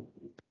production of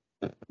food.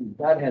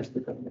 That has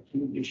become a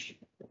huge issue.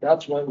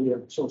 That's why we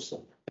are so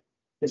sick.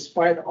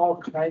 Despite all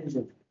kinds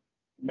of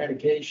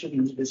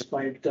medications,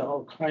 despite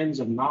all kinds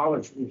of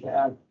knowledge we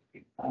have,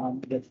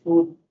 the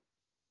food,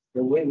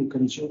 the way we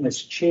consume has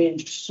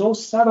changed so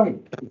suddenly.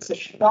 It's a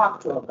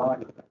shock to our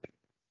body.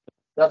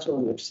 That's what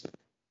we're seeing.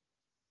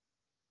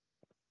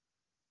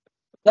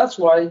 That's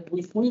why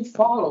if we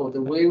follow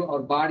the way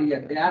our body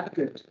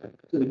adapted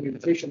to the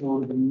nutrition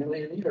over the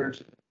 1,000,000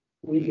 years,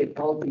 we get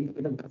healthy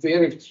in a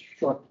very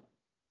short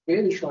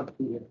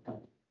period of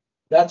time.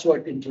 That's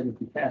what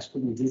intermittent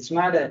fasting is. It's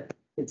not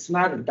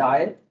a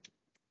diet.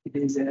 It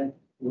is a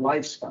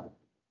lifestyle.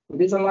 It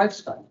is a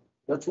lifestyle.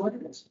 That's what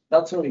it is.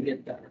 That's how we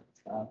get better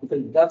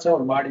because that's how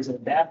our bodies are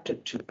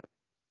adapted to.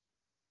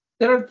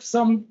 There are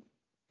some,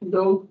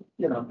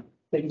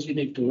 things you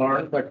need to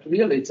learn, but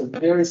really it's a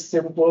very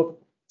simple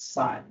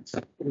science.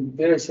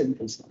 Very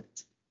simple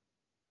science.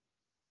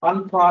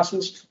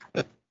 Unprocessed,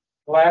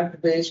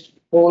 plant-based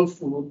whole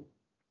food,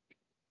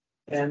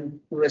 and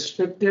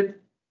restricted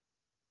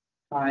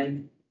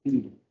time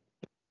eating.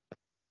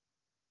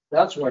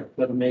 That's what's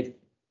going to make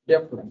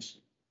difference.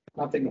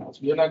 Nothing else.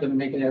 You're not going to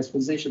make it as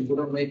physicians. We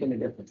don't make any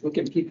difference. We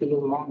can keep you a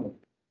little longer.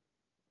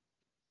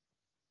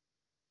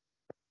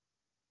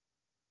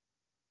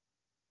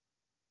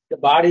 The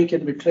body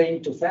can be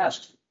trained to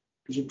fast.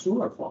 Is it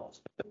true or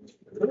false?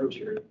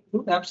 True.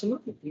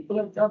 Absolutely. People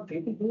have done.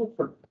 People do it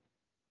for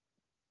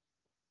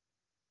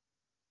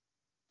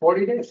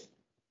 40 days.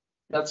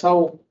 That's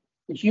how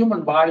the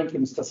human body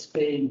can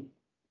sustain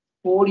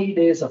 40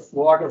 days of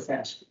water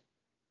fasting.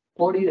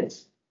 40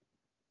 days.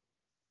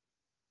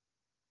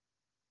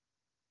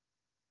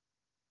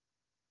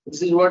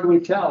 This is what we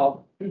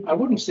tell, I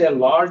wouldn't say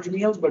large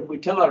meals, but we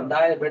tell our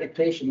diabetic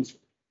patients,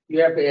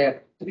 you have to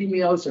have 3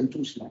 meals and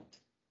 2 snacks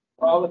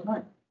all the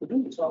time. We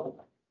do this all the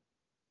time.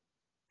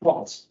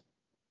 False.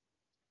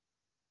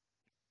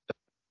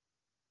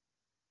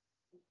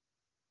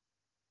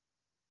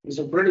 He's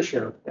a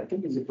Britisher. I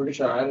think he's a British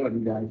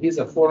Island guy. He's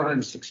a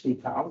 460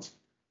 pounds.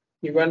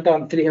 He went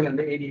on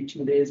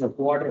 382 days of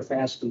water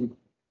fasting.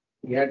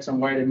 He had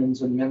some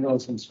vitamins and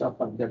minerals and stuff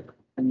like that.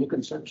 And you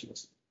can search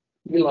this.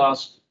 He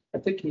lost, I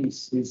think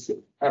he's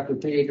after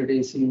 380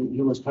 days, he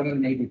was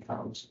 180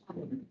 pounds.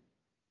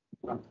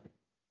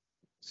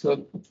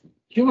 So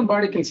human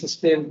body can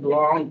sustain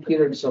long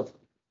periods of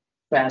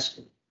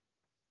fasting.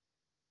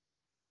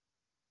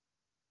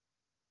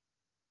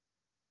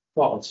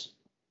 False.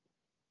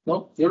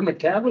 No, your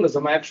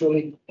metabolism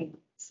actually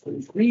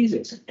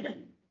freezes.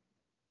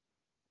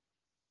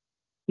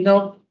 You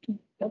know,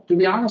 to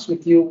be honest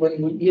with you, when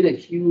we eat a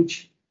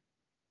huge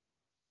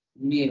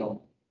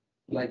meal,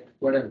 like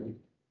whatever,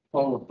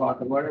 12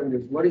 o'clock or whatever it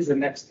is, what is the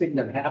next thing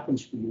that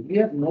happens to you?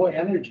 You have no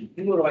energy.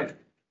 You are like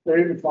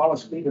ready to fall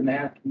asleep in the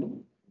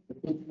afternoon. A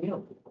big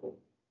meal.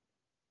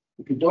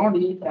 If you don't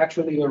eat,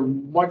 actually you're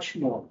much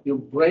more, your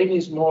brain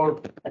is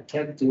more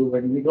attentive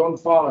and you don't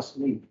fall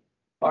asleep.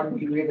 Or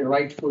you eat the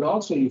right food,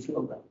 also you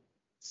feel better.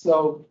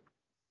 So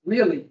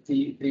really,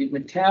 the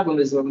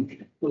metabolism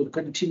will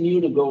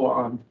continue to go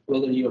on,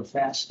 whether you're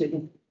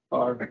fasting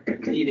or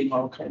eating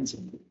all kinds of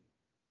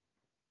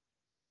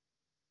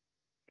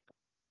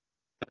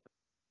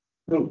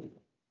food.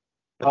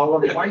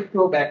 Our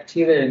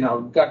microbacteria in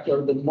our gut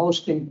are the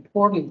most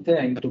important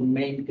thing to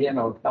maintain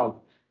our health.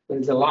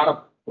 There's a lot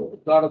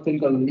of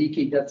things called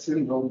leaky gut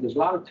syndrome. There's a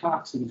lot of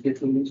toxins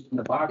get released in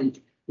the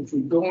body if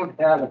we don't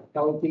have a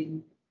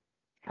healthy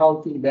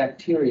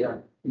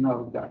bacteria in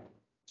our gut,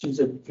 which is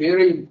a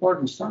very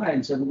important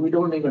science, and we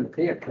don't even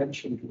pay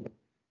attention to it.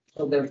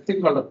 So there are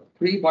things called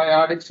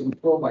prebiotics and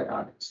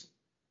probiotics,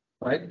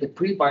 right? The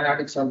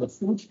prebiotics are the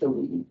foods that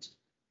we eat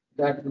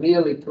that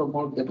really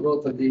promote the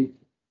growth of the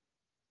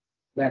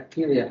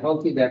bacteria,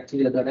 healthy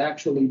bacteria that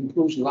actually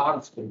improves a lot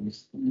of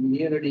things,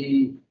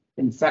 immunity,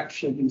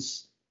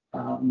 infections.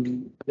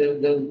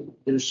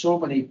 There's so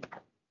many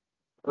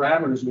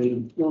parameters will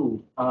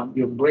improve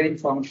your brain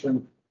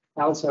function,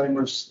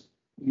 Alzheimer's,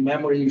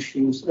 memory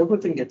issues,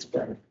 everything gets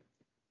better.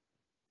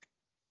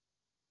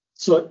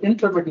 So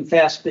intermittent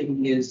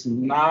fasting is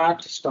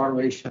not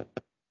starvation.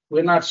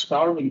 We're not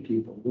starving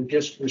people. We're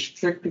just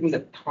restricting the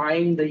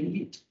time they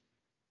eat.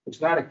 It's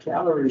not a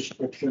calorie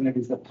restriction, it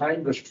is a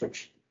time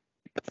restriction.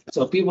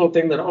 So people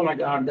think that, oh my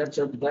God,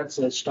 that's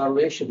a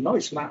starvation. No,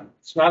 it's not.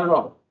 It's not at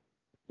all.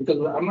 Because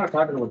I'm not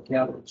talking about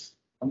calories.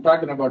 I'm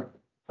talking about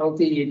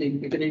healthy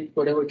eating. You can eat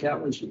whatever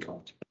calories you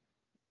want.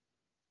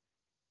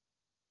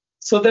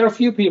 So there are a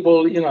few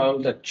people,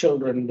 that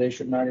children, they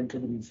should not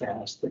intermittent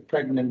fast. The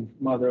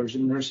pregnant mothers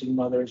and nursing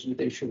mothers,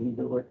 they shouldn't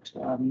do it,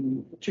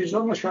 which is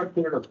only a short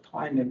period of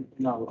time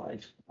in our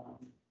life.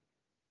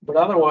 But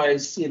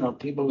otherwise,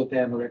 people with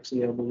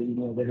anorexia,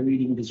 bulimia, they have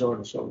eating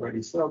disorders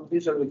already. So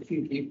these are the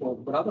few people,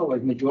 but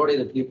otherwise,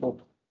 majority of the people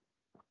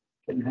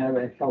can have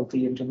a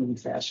healthy intermittent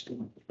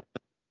fasting.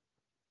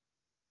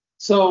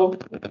 So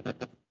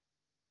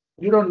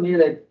you don't need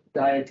a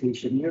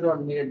dietitian. You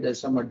don't need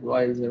some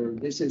advisor.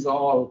 This is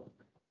all,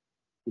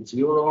 it's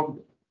your own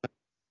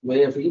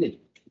way of eating.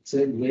 It's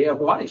a way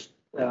of life.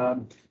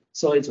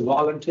 So it's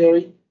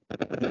voluntary.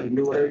 You can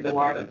do whatever you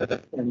want.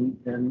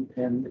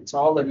 And it's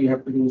all that you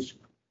have to do is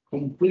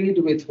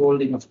complete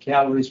withholding of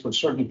calories for a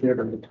certain period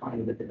of the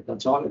time of the day.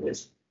 That's all it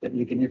is. Then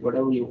you can eat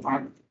whatever you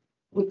want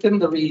within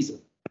the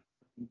reason.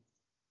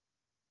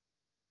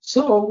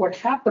 So what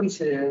happens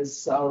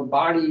is our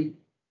body,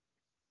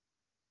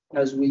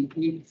 as we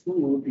eat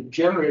food, it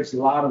generates a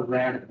lot of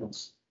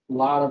radicals, a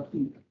lot of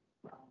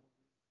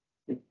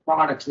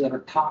products that are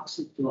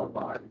toxic to our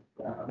body.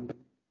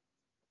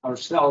 Our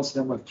cells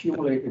have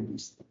accumulated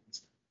these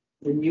things.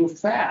 When you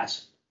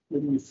fast,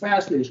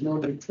 there's no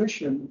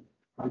nutrition.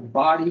 Our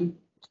body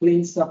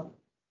cleans up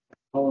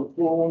our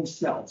own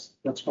cells.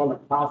 That's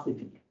called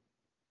autophagy.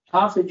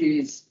 Autophagy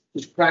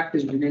is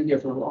practiced in India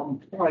for a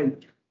long time.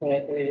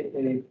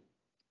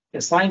 A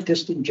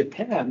scientist in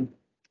Japan,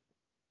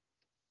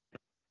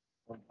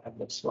 I have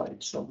that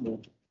slide somewhere.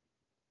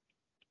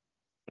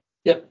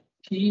 Yep,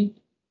 in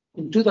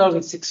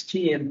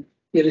 2016,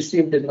 he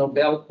received a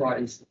Nobel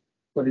Prize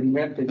for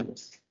inventing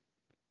this.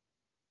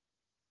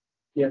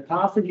 The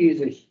autophagy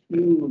is a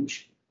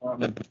huge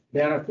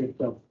benefit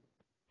of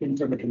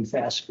intermittent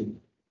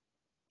fasting.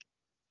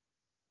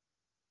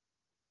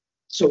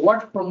 So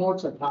what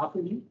promotes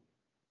autophagy?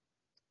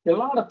 There are a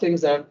lot of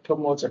things that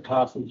promotes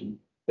autophagy.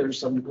 There's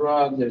some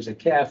drugs, there's a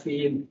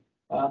caffeine,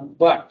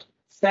 but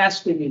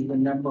fasting is the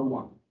number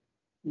one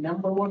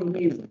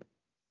reason.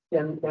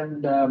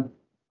 And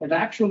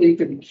actually, it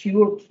can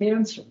cure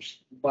cancers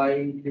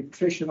by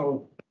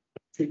nutritional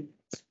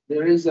treatments.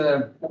 There is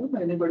a, I don't know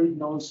if anybody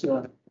knows,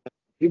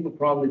 people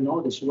probably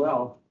know this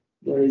well.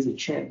 There is a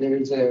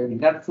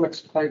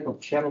Netflix type of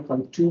channel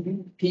called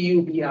Tubi,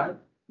 T-U-B-I.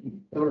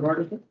 Ever heard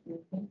of it?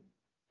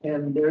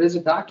 And there is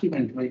a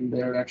documentary in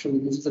there. Actually,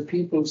 this is the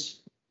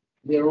people's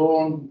their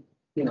own,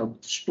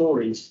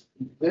 stories.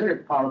 Very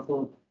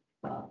powerful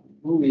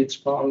movie. It's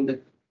called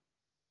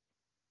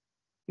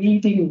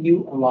Eating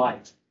You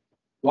Alive.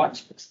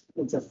 Watch this.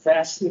 It's a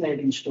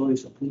fascinating story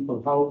for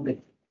people how they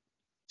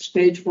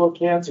stage 4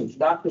 cancers.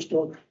 Doctors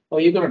told, oh,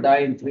 you're going to die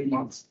in 3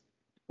 months.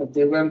 But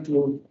they went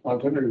through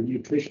alternative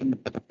nutrition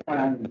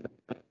and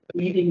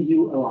Eating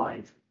You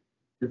Alive.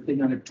 The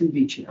thing on a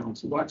Tubi channel.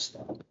 So watch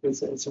that.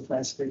 It's a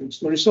fascinating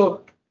story.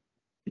 So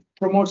it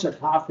promotes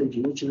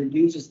autophagy, which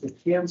reduces the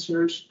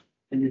cancers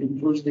and it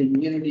improves the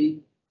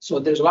immunity. So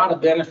there's a lot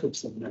of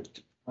benefits of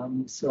that.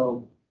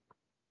 So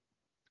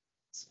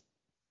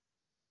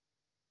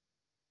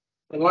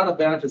a lot of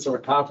benefits of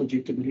autophagy.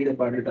 You can read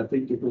about it. I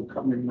think it will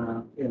come in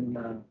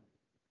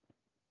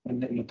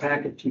the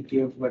packet you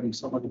give when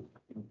some of the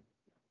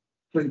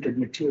printed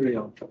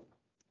material.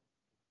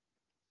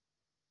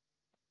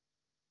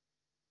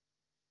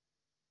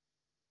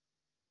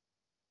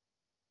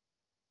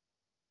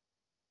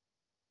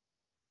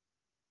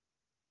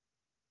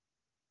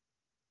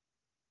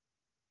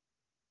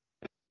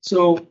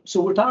 So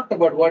we talked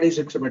about what is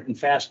intermittent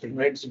fasting,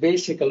 right? It's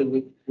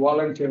basically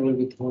voluntarily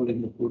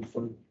withholding the food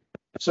for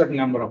a certain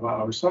number of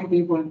hours. Some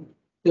people,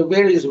 there are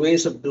various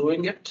ways of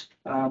doing it,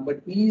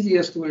 but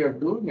easiest way of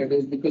doing it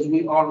is because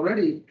we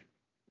already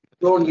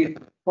don't eat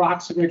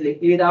approximately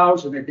 8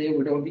 hours in a day.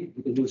 We don't eat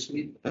because we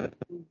sleep.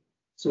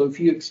 So if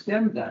you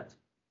extend that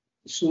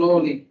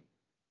slowly,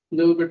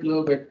 little bit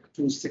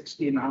to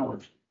 16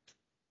 hours,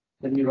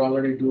 then you're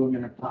already doing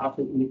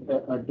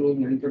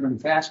doing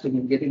intermittent fasting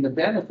and getting the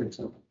benefits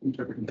of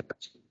intermittent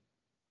fasting.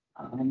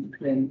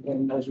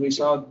 And as we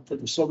saw,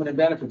 there's so many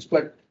benefits.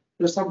 But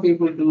there's some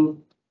people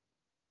who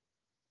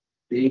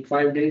they eat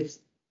 5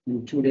 days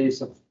and 2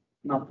 days of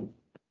nothing.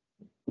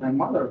 My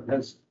mother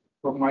has,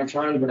 from my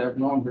childhood, I've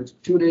known her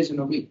 2 days in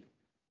a week.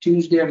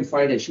 Tuesday and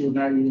Friday, she would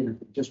not eat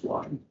anything, just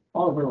water,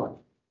 all of her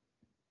life.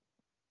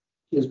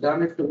 She has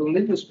done it for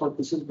religious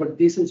purposes, but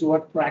this is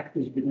what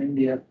practiced in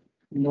India,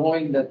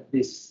 knowing that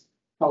this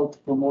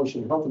health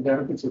promotion, health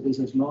benefits of this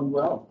is known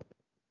well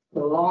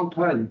for a long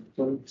time,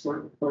 for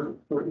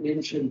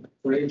ancient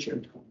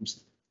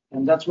times.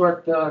 And that's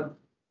what,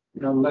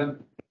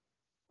 Lent,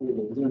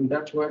 and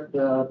that's what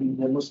the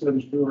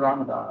Muslims do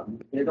Ramadan.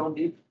 They don't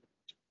eat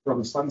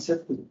from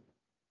sunset to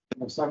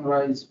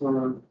sunrise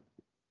for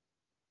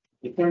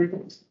 30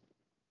 days.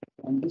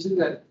 And this is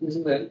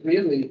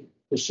really,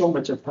 there's so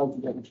much of health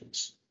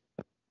benefits.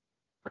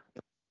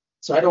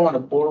 So I don't want to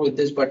bore with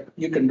this, but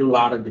you can do a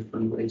lot of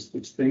different ways,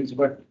 these things.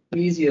 But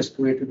easiest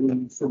way to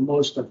do for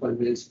most of us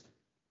is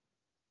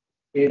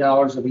 8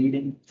 hours of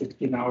eating,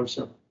 16 hours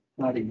of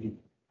not eating.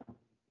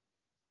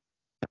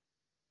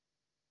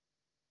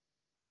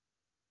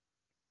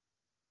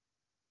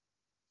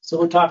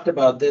 So we talked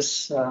about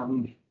this.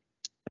 The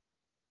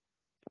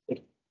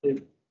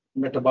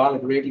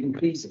metabolic rate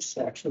increases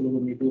actually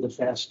when you do the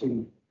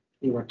fasting,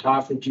 your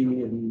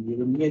autophagy and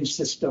your immune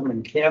system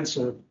and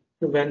cancer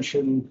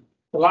prevention.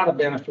 A lot of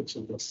benefits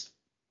of this.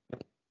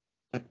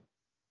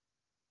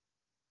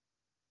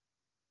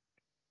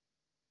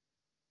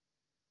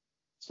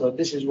 So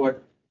this is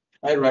what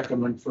I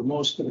recommend for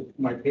most of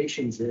my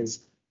patients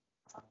is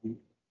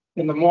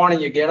in the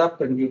morning you get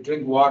up and you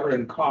drink water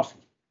and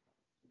coffee.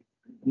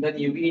 And then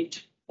you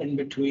eat in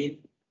between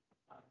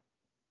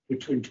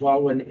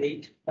 12 and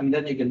 8, and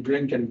then you can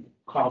drink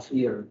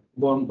coffee or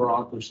bone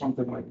broth or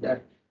something like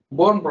that.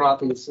 Bone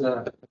broth is,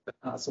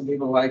 some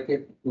people like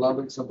it, love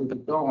it, some people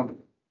don't.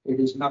 It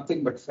is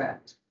nothing but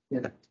fat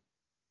in it.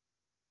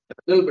 A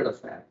little bit of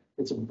fat.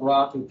 It's a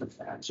broth with the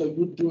fat. So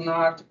you do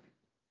not,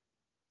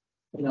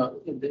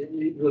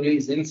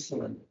 release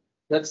insulin.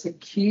 That's the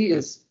key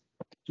is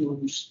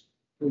to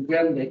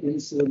prevent the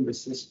insulin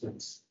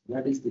resistance.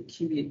 That is the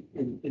key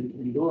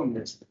in doing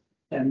this.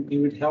 And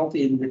you eat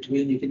healthy in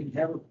between. You can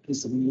have a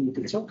piece of meat.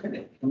 It's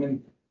okay. I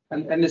mean,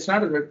 and it's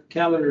not a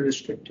calorie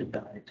restricted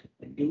diet.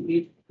 You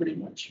eat pretty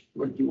much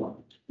what you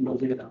want in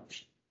those 8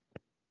 hours.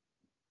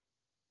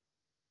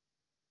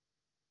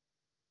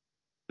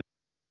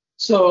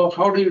 So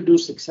how do you do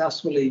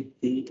successfully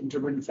the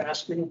intermittent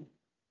fasting?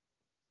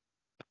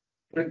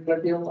 Drink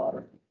plenty of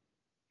water.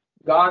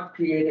 God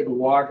created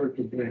water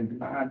to drink,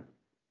 not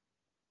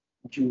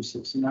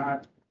juices,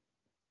 not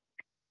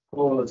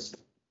colas.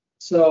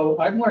 So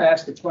I'm going to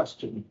ask the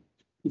question.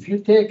 If you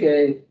take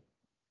a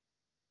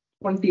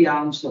 20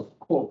 ounce of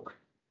Coke.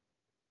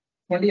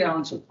 20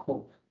 ounce of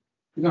Coke.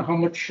 You know how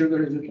much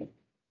sugar is in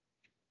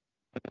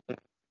it?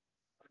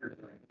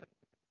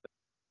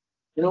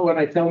 You know, when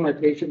I tell my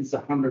patients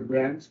 100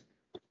 grams,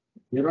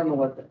 you don't know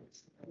what that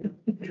is.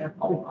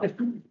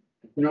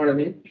 You know what I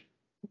mean?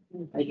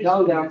 I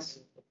tell them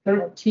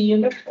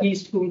 13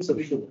 teaspoons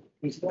of sugar.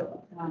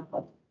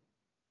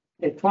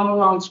 A 12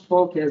 ounce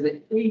Coke has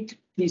 8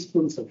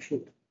 teaspoons of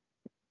sugar.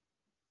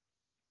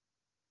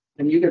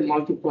 And you can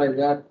multiply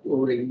that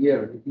over a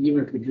year.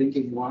 Even if you're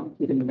drinking one,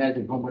 you can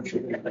imagine how much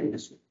sugar that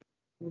is.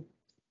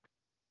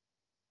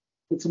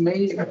 It's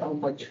amazing how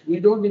much we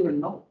don't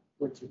even know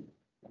what's in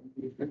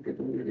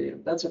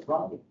it. That's a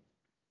problem.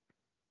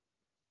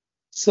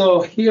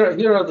 So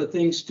here are the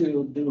things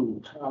to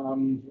do.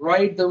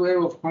 Ride the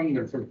wave of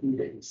hunger for 2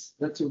 days.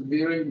 That's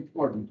very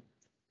important.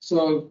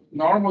 So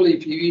normally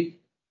if you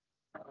eat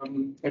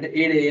at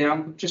 8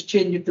 a.m., just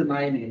change it to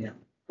 9 a.m.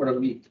 for a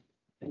week.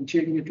 And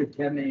change it to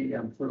 10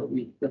 a.m. for a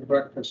week, the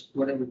breakfast,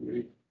 whatever you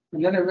eat.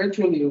 And then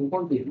eventually you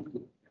won't be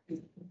hungry.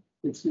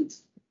 It's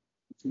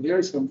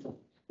very simple.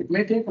 It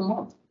may take a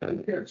month. Who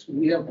cares?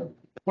 We have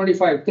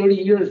 25, 30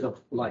 years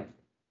of life.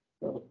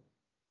 So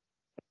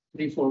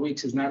 3-4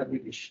 weeks is not a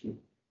big issue.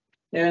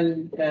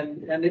 And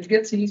it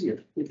gets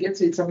easier.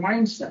 It's a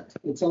mindset.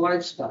 It's a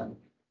lifestyle.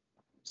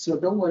 So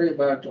don't worry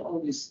about all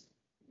these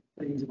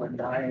things about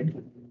diet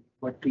and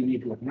what to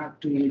eat, what not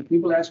to eat.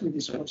 People ask me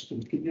this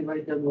question. Can you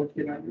write down what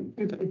can I eat?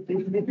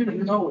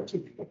 You know what? I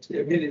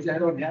mean, I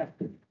don't have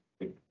to.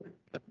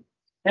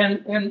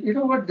 And you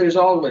know what? There's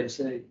always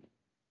is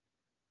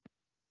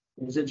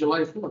it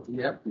July 4th?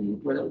 You have to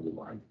eat whatever you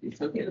want.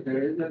 It's okay.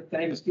 There is a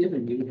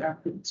Thanksgiving. You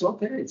have to. It's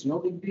okay. It's no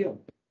big deal.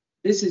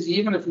 This is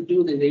even if you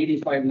do this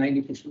 85,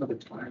 90% of the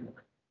time,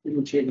 it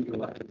will change your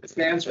life. It's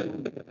cancer.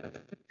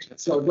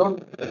 So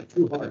don't go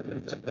too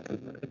hard.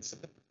 It's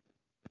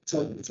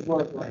a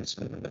work life.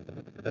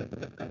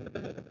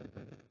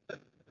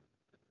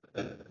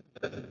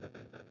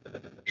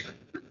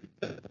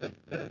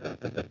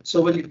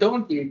 So when you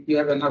don't eat, you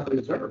have enough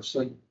reserves,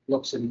 so it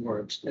looks and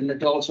works. And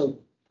it also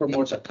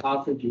promotes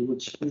autophagy,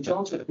 which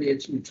also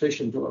creates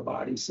nutrition to our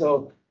body.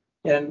 So,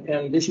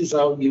 and this is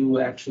how you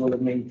actually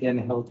maintain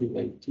a healthy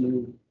weight.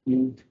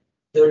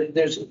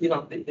 There's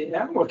the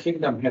animal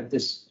kingdom had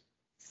this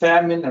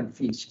famine and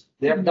feast.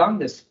 They have done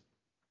this.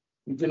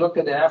 If you look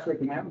at the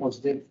African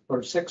animals,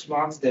 for 6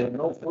 months they have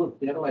no food.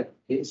 They're like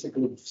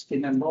basically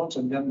skin and bones,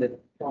 and then they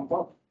pump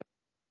up.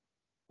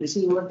 This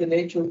is what the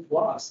nature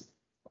was.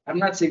 I'm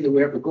not saying that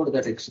we have to go to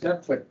that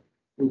extent, but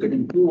we can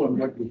improve on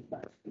what we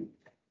have.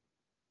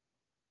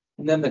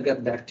 And then the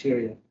gut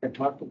bacteria. I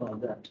talked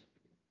about that.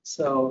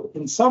 So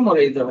in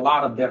summary, there are a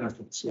lot of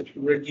benefits. It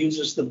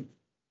reduces the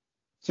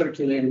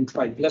circulating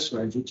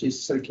triglycerides, which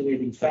is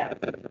circulating fat.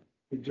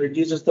 It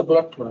reduces the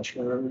blood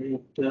pressure.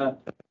 It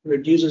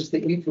reduces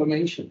the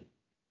inflammation.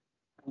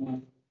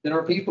 There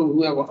are people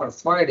who have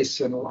arthritis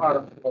and a lot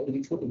of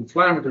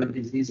inflammatory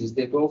diseases.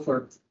 They go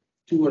for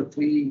 2 or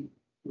 3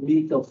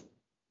 weeks of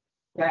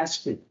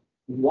fasting,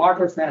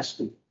 water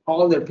fasting.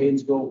 All their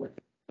pains go away.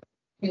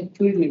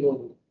 Completely go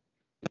away.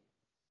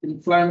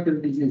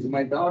 Inflammatory disease.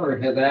 My daughter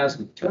had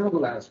asthma,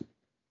 terrible asthma.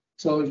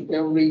 So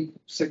every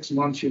 6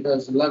 months she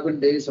does 11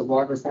 days of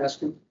water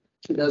fasting.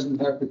 She doesn't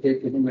have to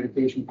take any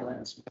medication for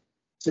asthma.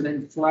 It's an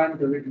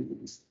inflammatory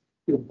disease.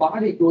 Your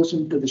body goes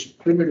into this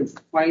primitive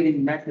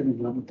fighting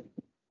mechanism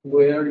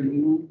where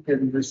you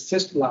can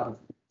resist a lot of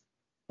it.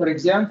 For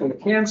example,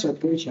 cancer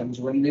patients,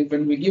 when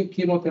we give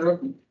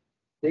chemotherapy,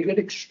 they get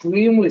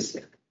extremely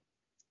sick.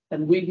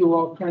 And we give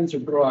all kinds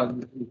of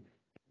drugs.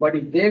 But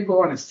if they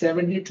go on a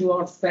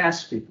 72-hour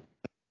fasting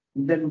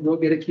and then go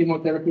get a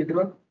chemotherapy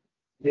drug,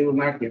 they will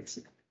not get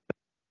sick.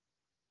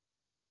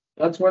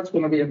 That's what's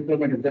going to be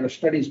implemented. There are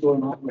studies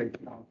going on right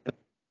now.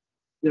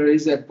 There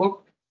is a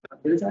book,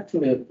 there's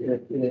actually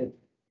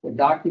a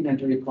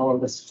documentary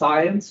called The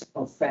Science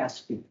of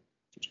Fasting.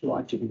 Just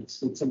watch it.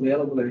 It's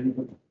available at any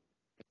time.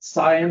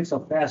 Science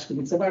of Fasting.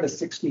 It's about a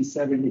 60,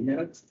 70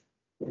 minutes.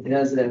 It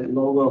has a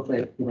logo of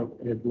a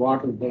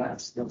water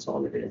glass. That's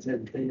all it is.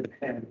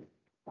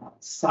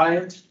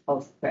 Science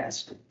of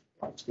Fasting.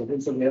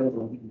 It's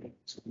available on the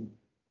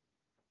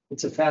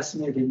It's a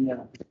fascinating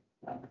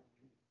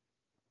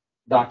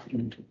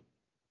documentary.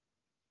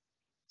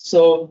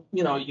 So,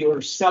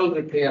 your cell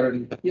repair,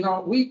 and,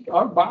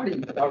 our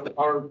body,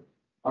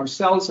 our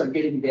cells are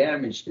getting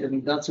damaged,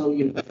 and that's how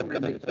you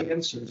find the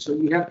cancer. So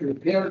you have to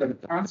repair them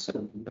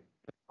constantly.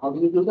 How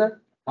do you do that?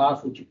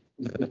 Autophagy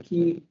is the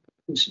key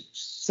to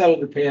cell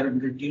repair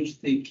and reduce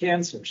the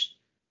cancers.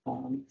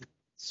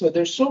 So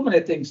there's so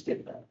many things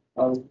in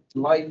our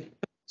life.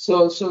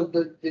 So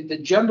the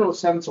general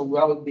sense of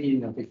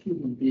well-being of a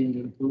human being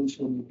improves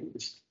when you do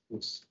this.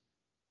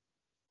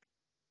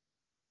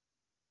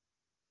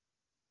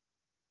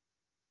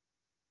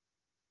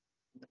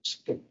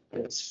 Skip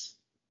this.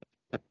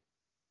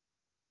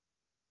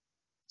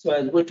 So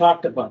as we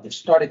talked about this,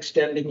 start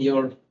extending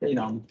your,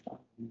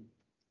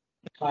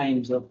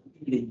 times of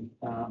eating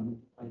or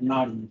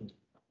not eating.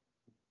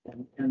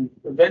 And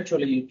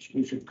eventually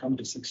you should come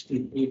to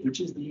 16-8, which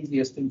is the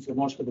easiest thing for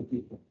most of the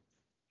people.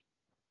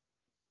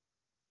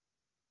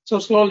 So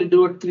slowly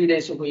do it 3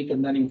 days a week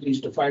and then increase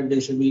to 5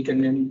 days a week,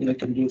 and then you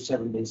can do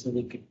 7 days a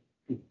week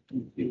if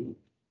you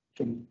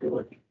can do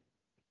it.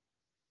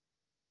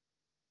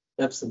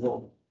 That's the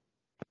goal.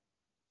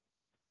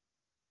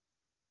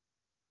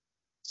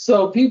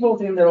 So people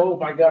think that, oh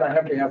my God, I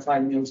have to have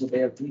 5 meals a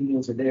day or 3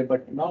 meals a day,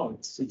 but no,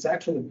 it's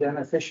actually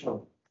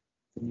beneficial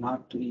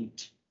not to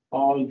eat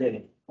all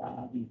day.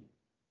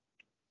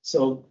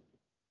 So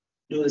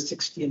do the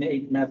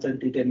 16-8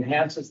 method. It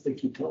enhances the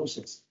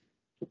ketosis.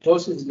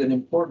 Ketosis is an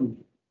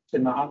important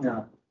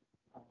phenomenon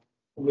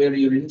where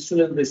your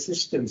insulin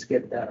resistance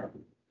gets better.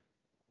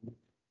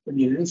 When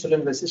your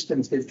insulin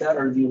resistance gets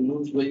better, you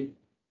lose weight,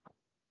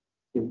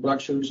 your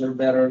blood sugars are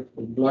better,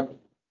 your blood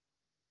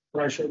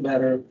pressure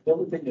better,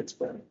 everything gets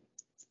better.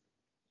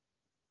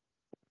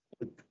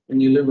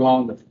 And you live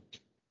longer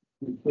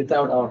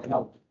without our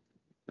help.